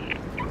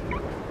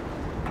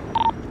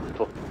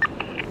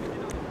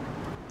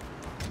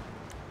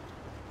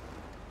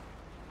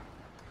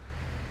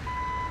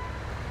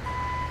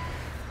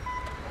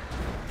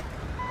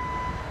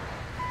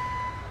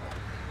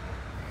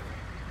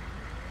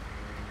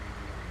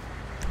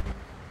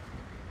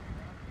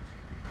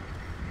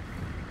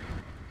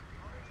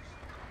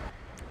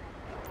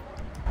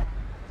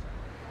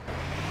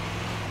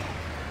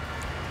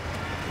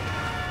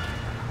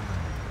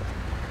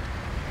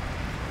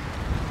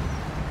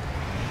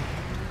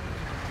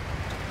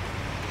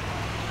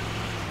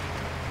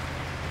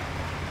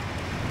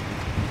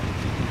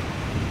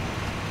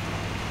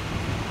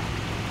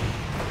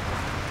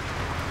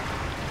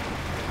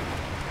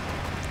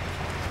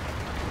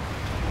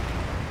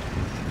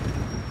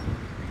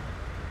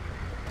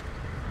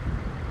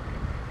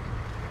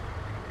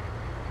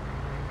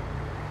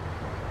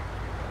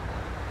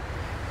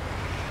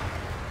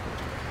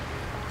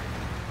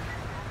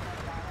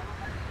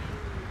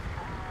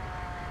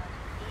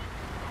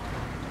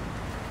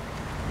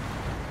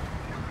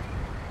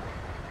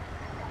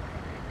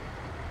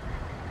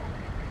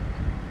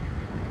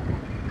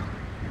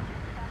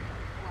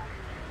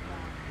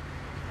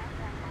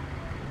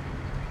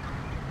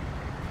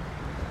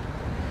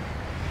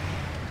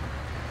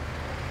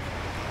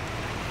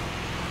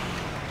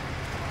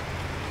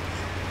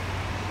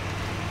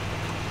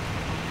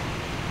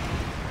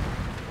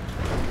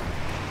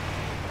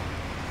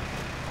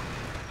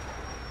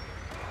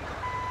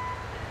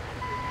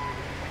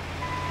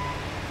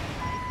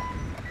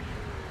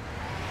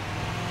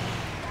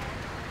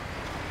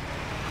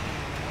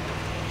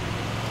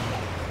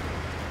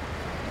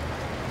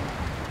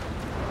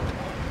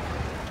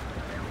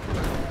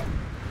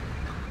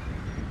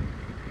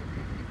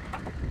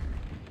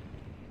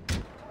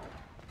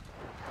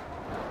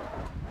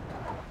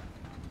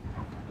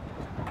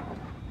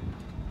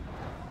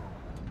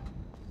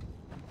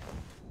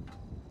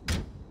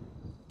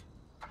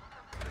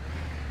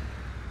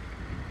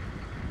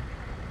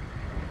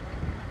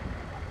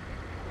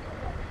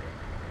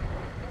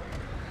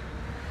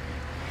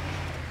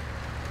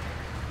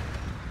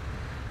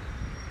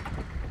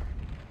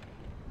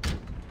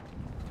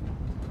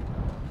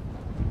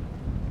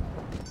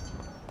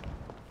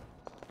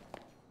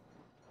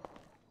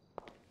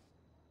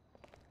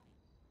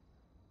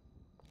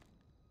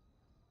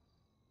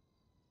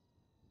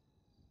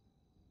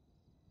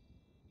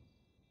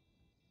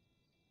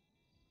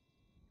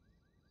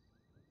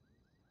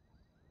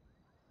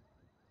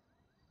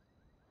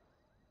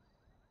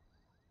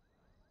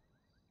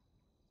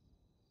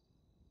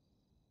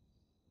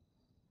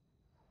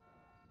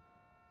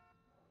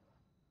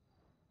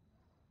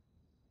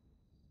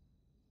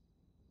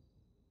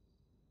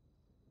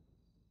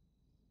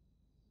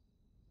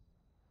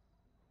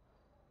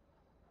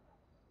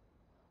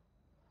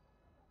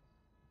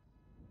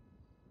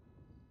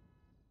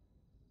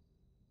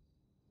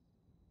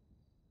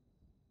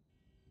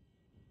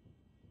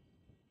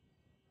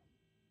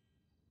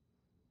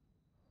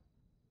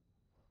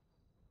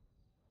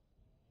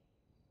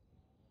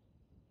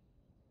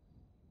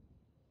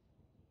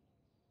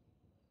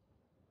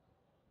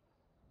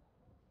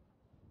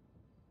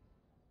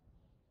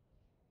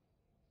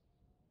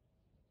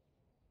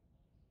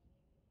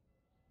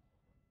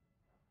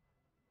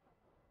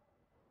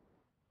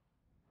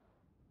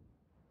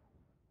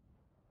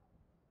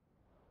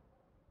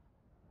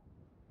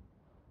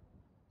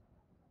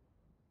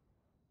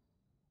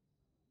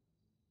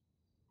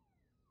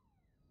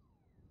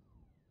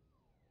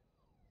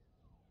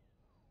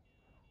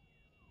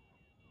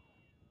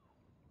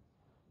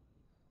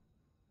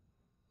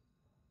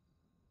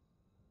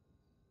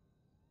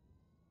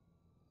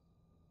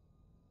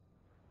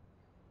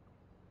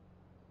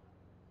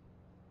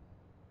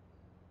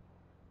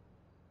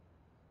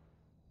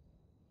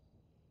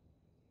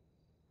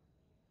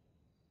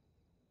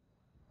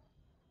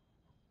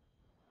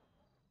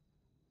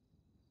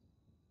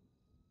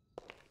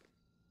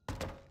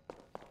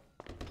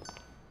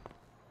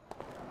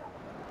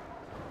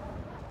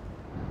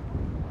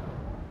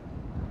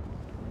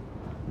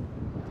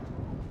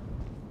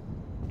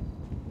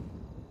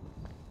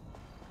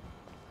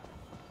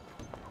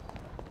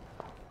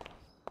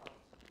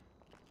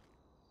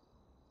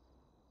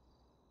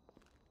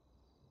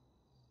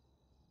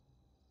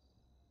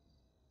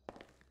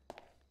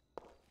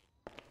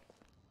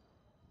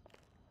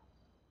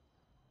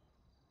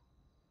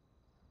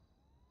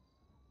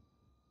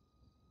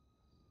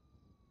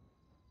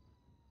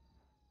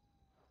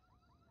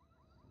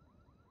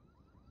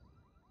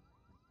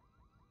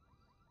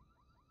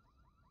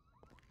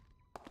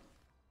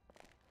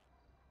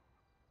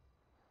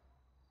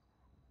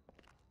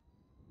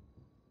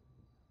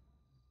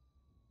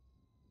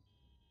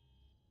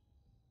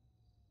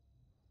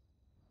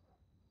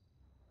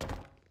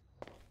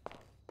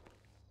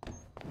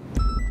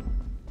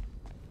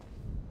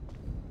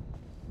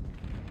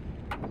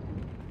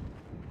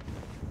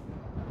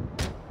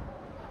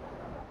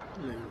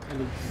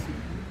 will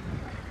see.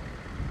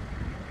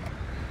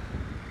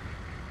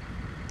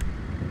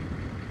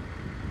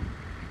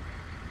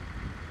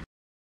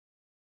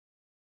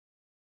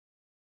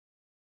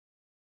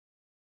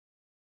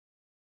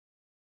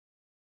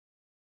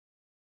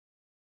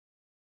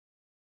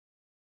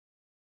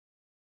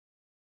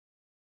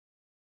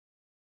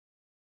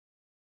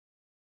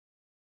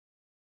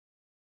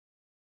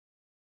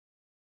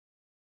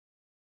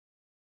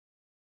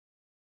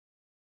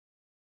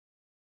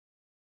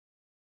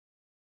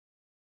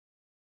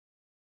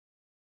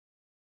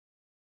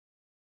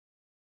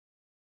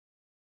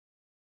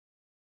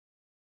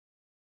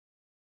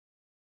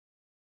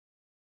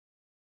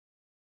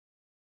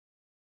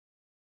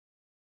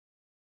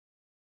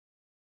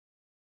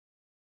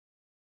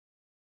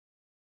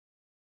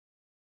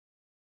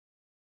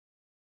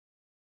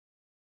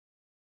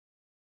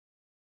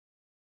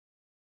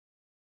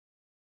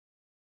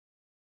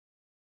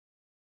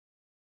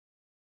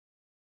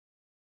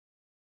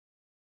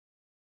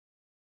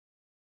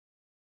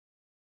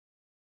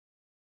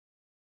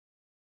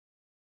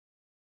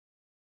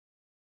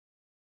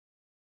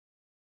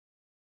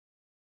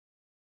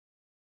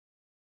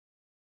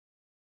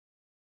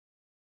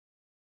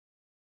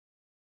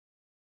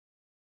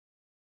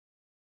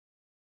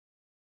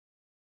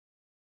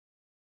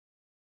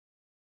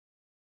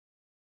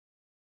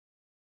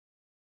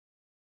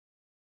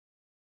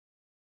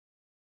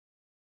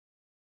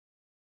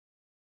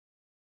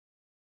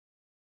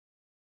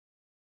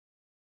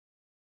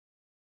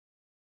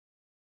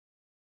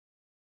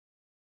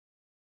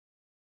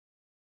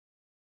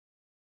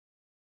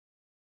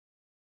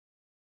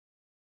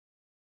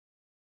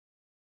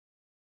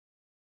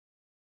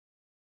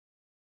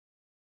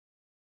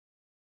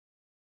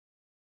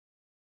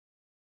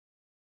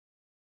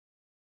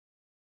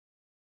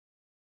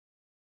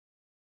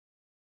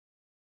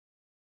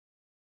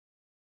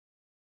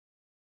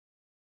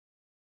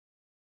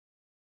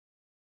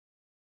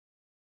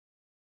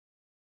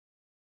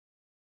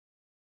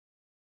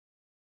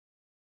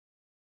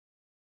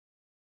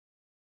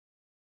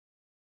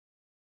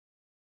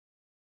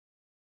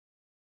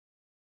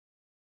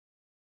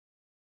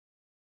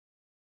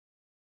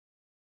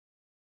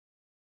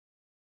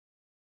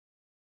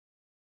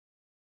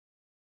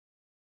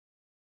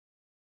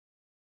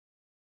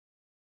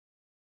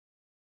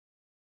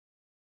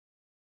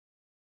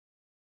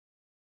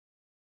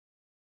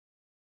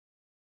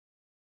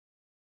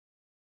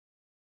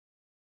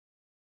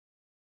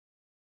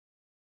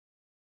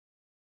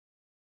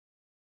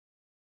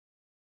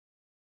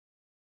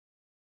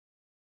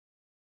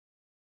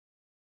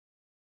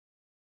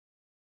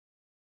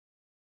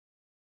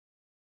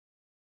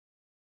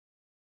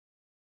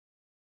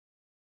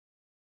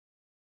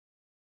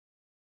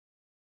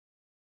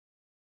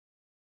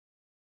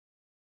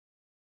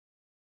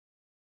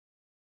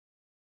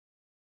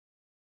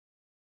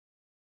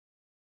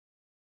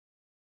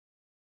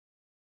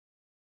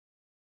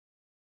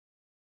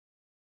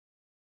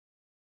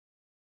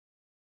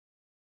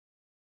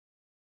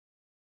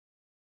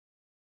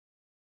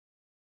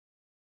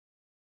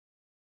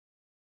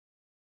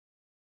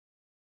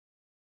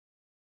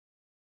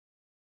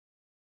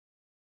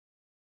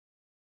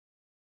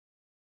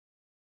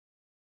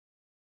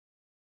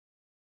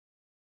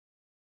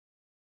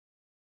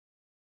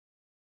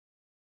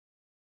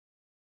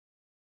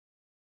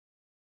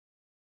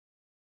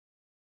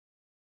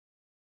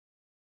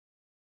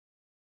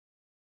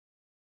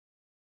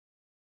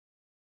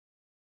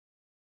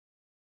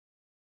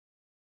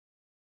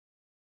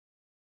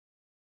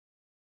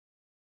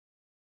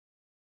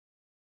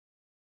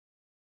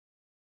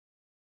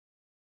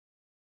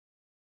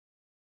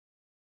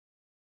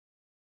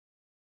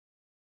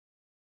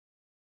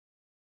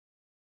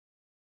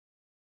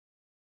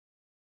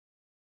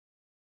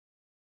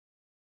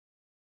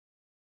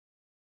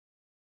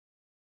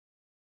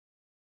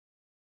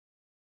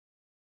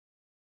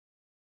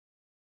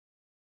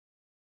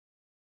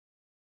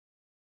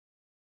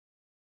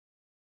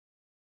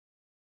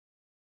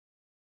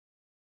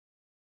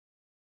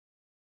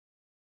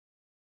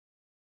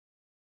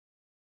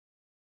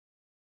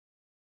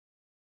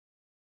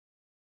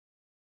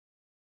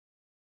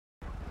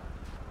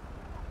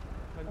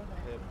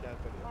 क्या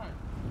करें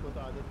उसको तो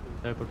आदत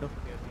क्या पटो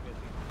कैसी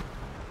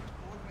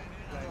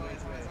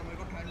climate में मेरे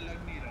को ठंड लग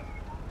नहीं रहा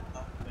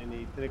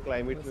नहीं इतने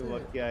क्लाइमेट में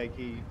वर्क किया है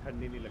कि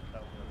ठंड ही नहीं लगता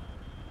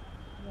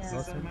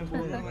सर मैं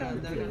बोल रहा हूँ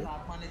अंदर का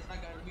तापमान इतना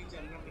गर्मी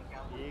चल रहा है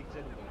क्या एक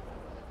जन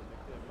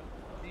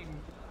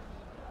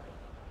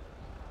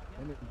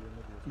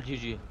जी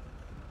जी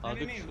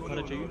आगे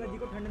खाना चाहिए जी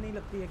को ठंड नहीं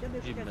लगती है क्या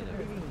जी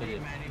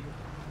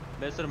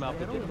मैं सर मैं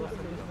आपको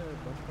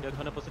क्या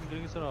खाना पसंद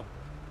करेंगे सर आप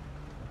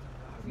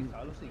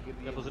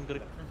क्या पसंद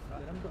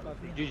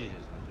करेंगे जी जी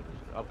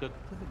आप क्या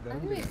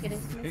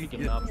ठीक है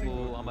मैं आपको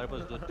हमारे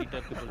पास 2-3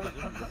 टाइप के बर्गर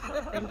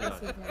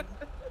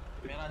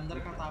मेरा अंदर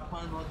का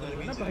तापमान बहुत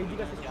गर्मी ना भाई जी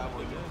का क्या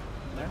बोलिए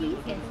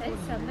ठीक है सर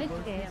समझ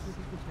गए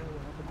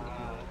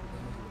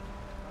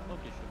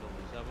ओके शुक्र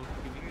आप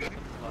give me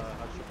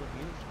hot super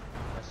meals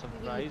some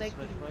fries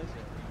French fries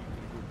and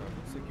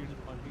security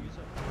part to use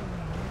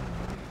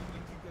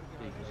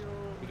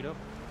Pick it up.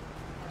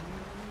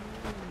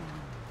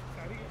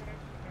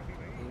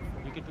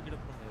 You can pick it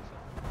up from there, sir.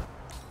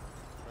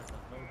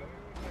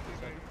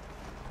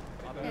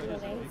 Hello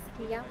guys,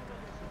 yeah.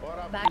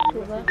 Back to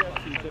work.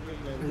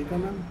 Welcome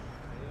ma'am.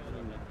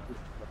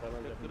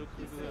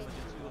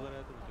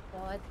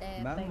 बहुत है,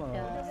 but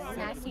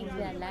lacking,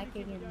 we are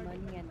lacking in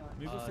money and all.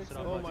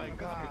 Oh my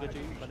God.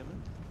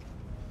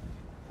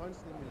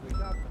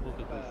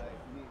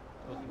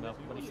 Okay, मैं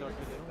आपको money shot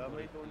दे रहा हूँ।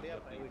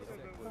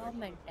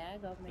 Government है,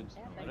 but you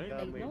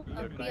know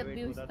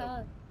अभी उसका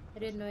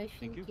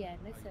renovation किया है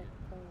ना सर,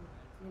 तो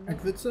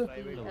Advit sir,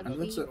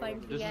 अभी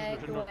फंड लिया है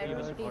तो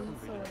टीम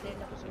सो दे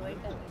अप्रूव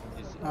कर।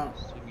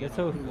 Yes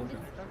sir.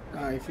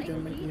 If you can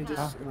make me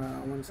just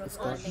once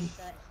start.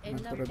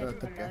 enough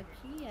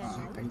technology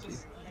and Thank you.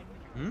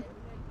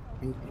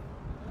 Thank you.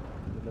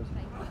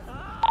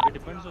 It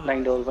depends on.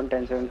 Line double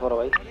 110-7 for a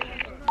while.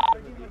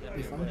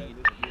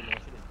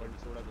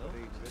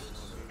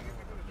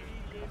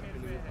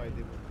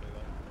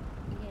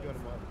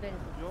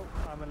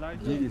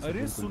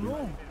 अरे सुनो,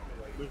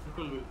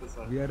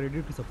 We are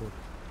ready to support.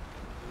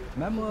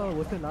 Ma'am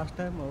वो से last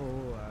time वो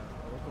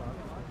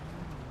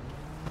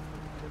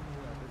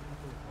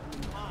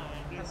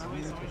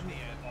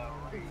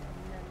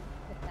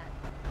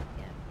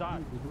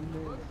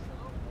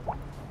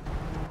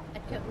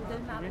अच्छा उधर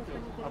मैं आपको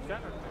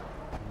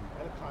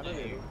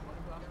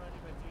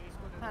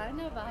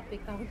खाना वहाँ पे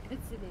काउंटर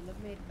से ले लो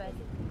मेरे पास।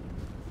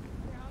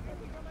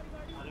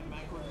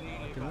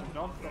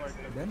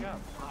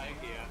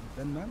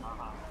 Then मैम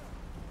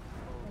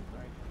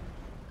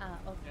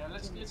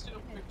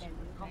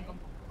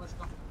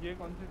ये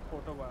कौन सी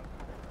photo bar?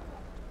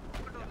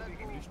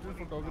 Digital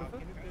photographer?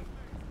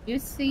 You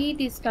see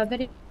the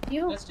strawberry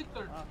you?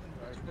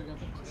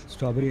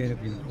 Strawberry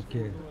airplane.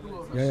 Okay.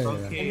 Yeah.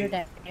 You know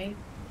that, right?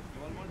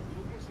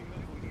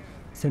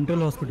 Central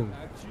Hospital.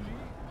 Actually,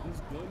 this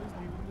girl is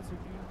leaving the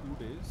city in 2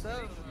 days. Sir,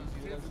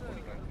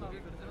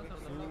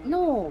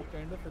 No.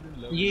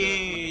 ये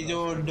जो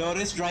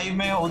Doris drive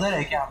में उधर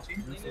है क्या आपकी?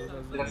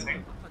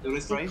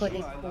 Doris drive?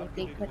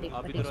 देखो।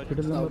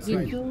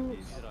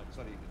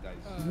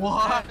 What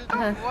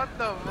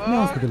the fuck?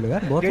 Hospital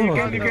यार बहुत बड़ा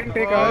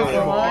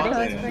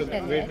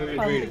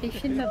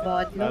कंपटीशन में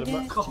बहुत लोग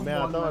हैं। मैं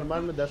आता हूँ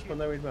अरमान, में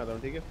 10-15 मिनट में आता हूँ,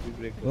 ठीक है? Free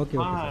break.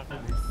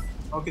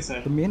 Okay sir.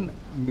 तो मेन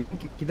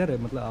किधर है,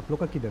 मतलब आप लोग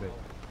का किधर है?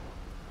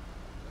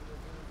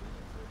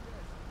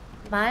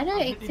 मारा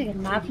एक सेकंड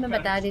मैप में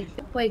बता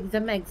देती हूँ कोई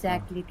एग्जाम में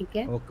एग्जैक्टली, ठीक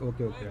है?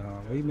 ओके हाँ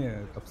वही मैं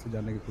कब से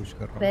जाने की कोशिश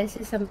कर रहा हूँ।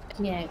 वैसे समझ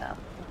नहीं आएगा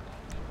आपको।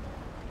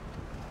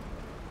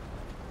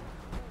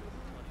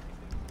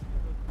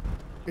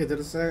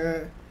 इधर से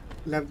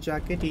लेफ्ट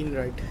जाके 3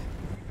 राइट।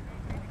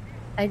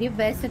 अरे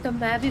वैसे तो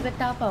मैं भी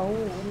बता पाऊँ,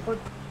 उनको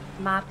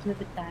मैप में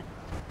बता।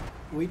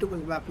 वही तो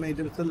मैप में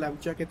इधर से लेफ्ट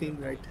जाके 3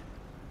 राइट।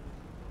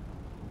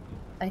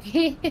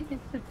 अरे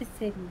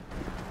सही।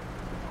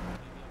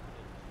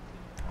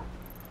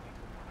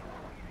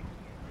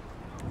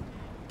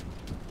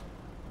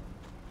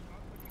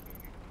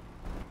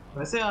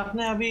 वैसे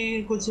आपने अभी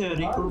कुछ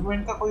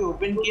रिक्रूटमेंट का कोई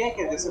ओपन किया है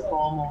क्या, जैसे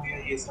फॉर्म हो गया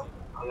ये सब,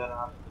 अगर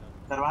आप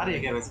करवा रहे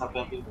हैं क्या वैसा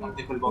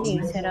अपने फुल बॉक्स में?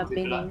 नहीं सर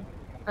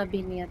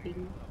अभी नहीं।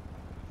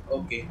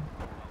 ओके,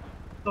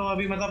 तो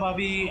अभी मतलब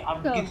अभी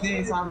आप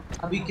कितने साल,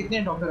 अभी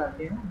कितने डॉक्टर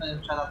आते हैं?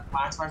 शायद आप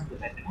 5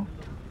 बताए थे ना?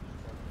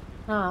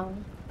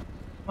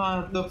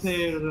 हाँ तो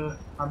फिर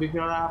अभी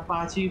फिर आप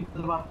 5 ही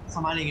मतलब आप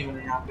संभालेंगे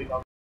मैंने यहाँ पे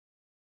डॉक्टर?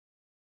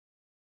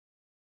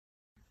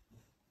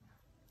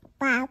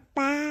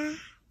 पापा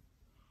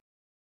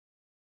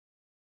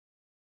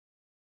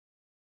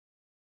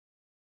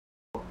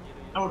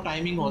वो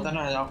टाइमिंग होता है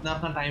ना,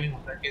 अपना टाइमिंग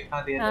होता है,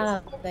 कितना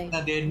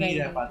देर नहीं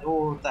रह पाते, वो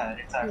होता है,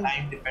 it's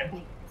time depend.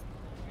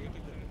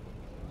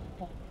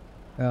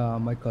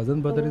 My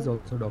cousin brother is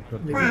also doctor.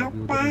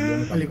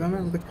 लिखा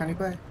मैं कुछ खाने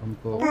को है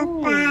हमको।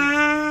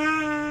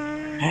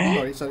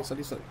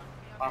 सॉरी।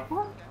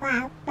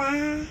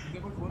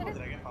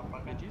 पापा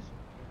का चीज?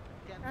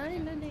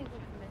 नहीं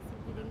कुछ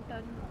मैसेज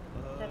रिंगटोन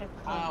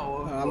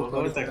वो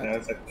हो सकता है।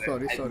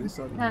 सॉरी।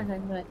 हाँ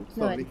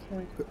सॉरी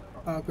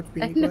कुछ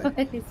पीने को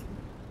है?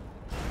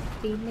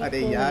 अरे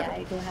यार I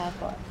do have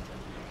one.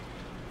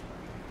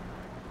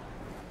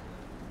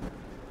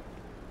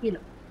 You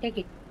know, take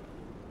it.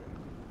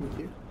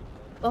 Okay.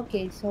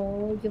 Okay, so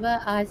you were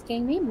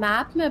asking me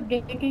map में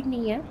updated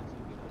नहीं है,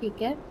 ठीक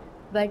है?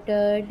 But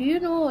do you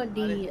know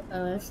the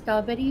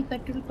strawberry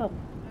petrol pump?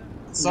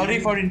 Sorry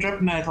for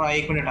interrupt, मैं थोड़ा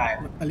 1 मिनट आया।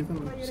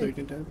 Sorry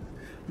to interrupt.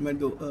 मैं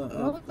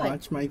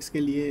 5 mics के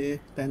लिए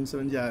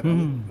 10-7 जा रहा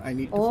हूँ। I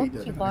need to feed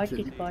her. Got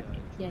it.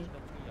 Yeah.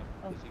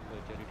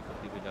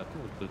 जाके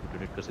उनको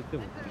डोनेट कर सकते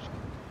हो।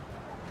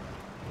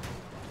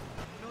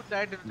 न्यू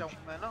टाइड जाऊँ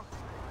मैं ना?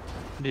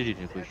 नहीं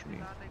कुछ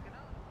नहीं।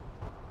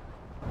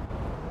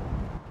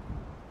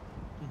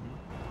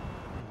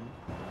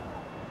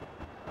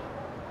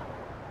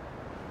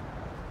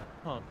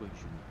 हाँ कोई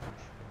इशू नहीं।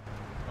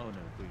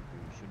 कोई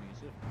इशू नहीं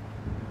sir.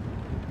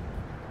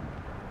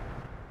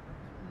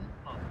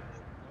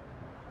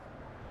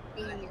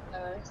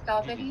 The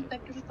strawberry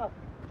petrol pump.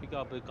 ठीक है,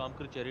 आप एक काम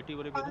करें चैरिटी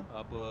वाले पे ना,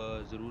 आप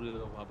ज़रूर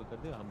वहाँ पे कर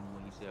दें, हम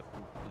वहीं से आपको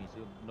वहीं से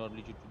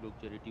नॉर्मली जो लोग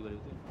चैरिटी वाले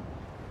होते हैं।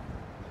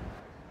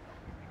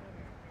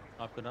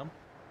 आपका नाम,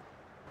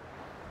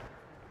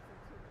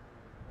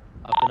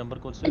 आपका नंबर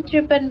कौन सा है?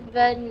 76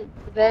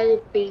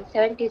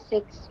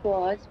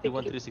 was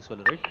 136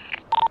 वाला, राइट?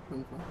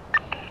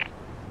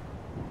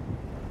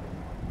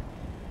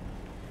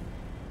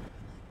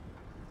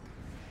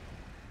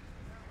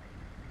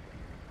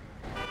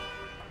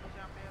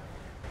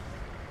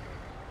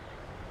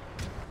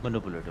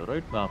 Manipulate,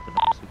 right? मैं आपका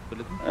नंबर सेव कर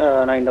लेता हूँ।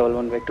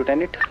 911 back to 10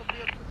 it.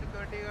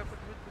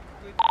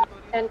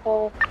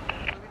 10-4.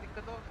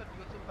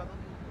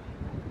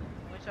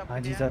 हाँ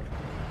जी सर।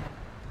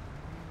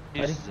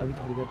 Yes, अरे sir. अभी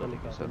थोड़ी देर पहले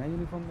क्या मैं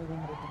यूनिफॉर्म में घूम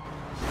रहा था।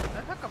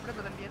 ऐसा कपड़े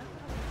बदल लिए ना।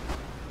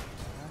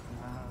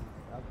 हाँ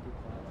अब ठीक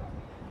है।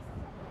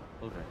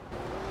 Alright.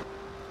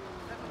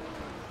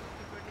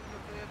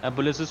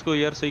 एम्बुलेंसेस को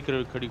यार सही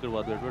खड़ी करवा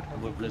दो, एडवर्ड।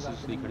 एम्बुलेंसेस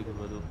सही खड़ी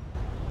करवा दो।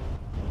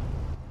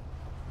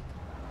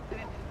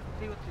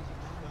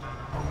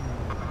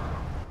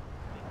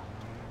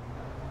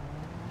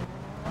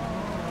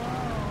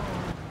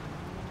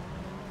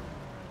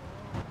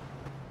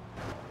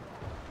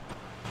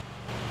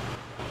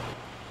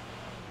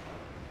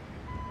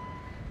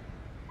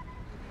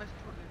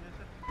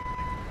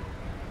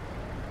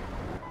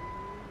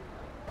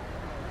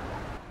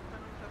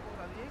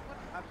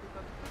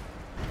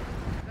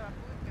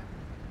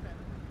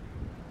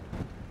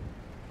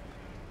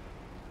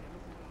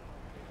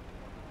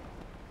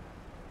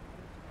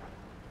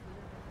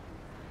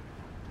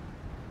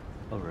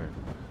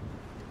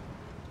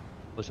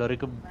 सारे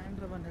कब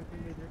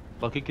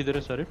बाकी किधर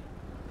है सारे?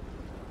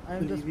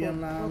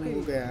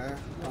 हो गया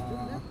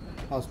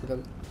हॉस्पिटल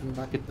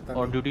बाकी पता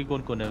और ड्यूटी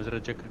कौन कौन है जरा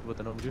चेक करके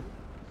बताना मुझे।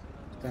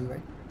 चल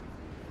भाई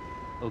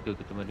ओके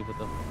ओके तो मैं नहीं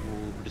पता वो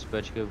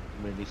डिस्पैच के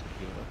मैं नहीं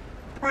सकती हूँ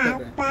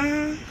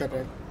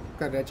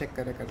कर रहे चेक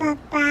कर रहे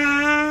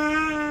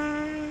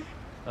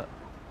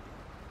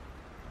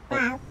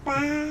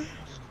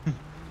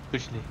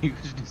कुछ नहीं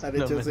अरे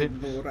just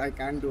ignore I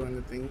can't do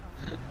anything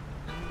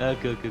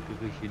okay okay okay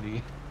कुछ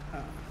नहीं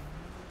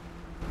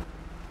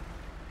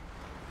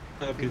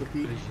ओके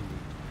कोई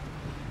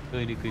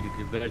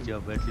नहीं बैठ जाओ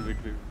बैठ जाओ वेट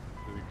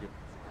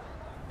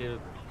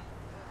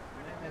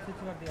मैसेज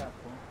कर दिया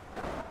आपको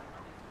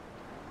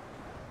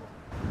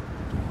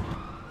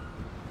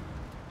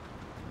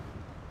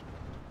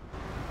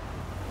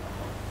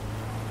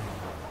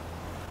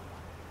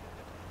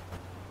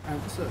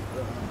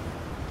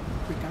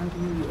we can't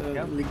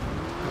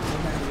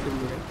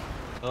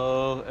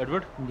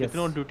एडवर्ड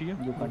कितने ऑन ड्यूटी है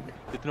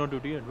कितने ऑन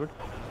ड्यूटी है एडवर्ड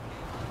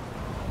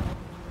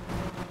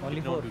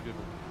ओनली 4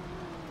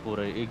 हो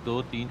रहा है 1 2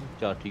 3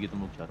 4 ठीक है तुम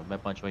लोग 4 मैं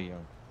 5वां ही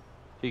हूँ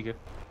ठीक है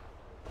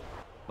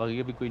बाकी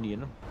अभी कोई नहीं है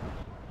ना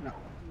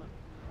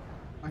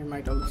I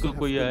might also have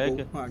कोई आया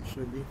क्या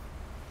actually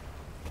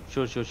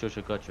sure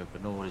got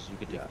no worries you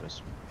can take rest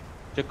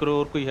check करो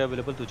और कोई है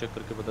अवेलेबल तो चेक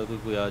करके बता दो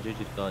कोई आ जाए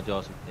जितना जा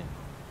सकते हैं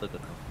पता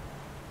करना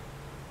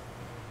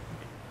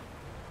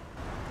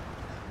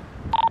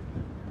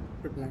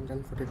Good night,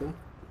 42.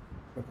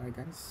 Bye bye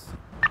guys.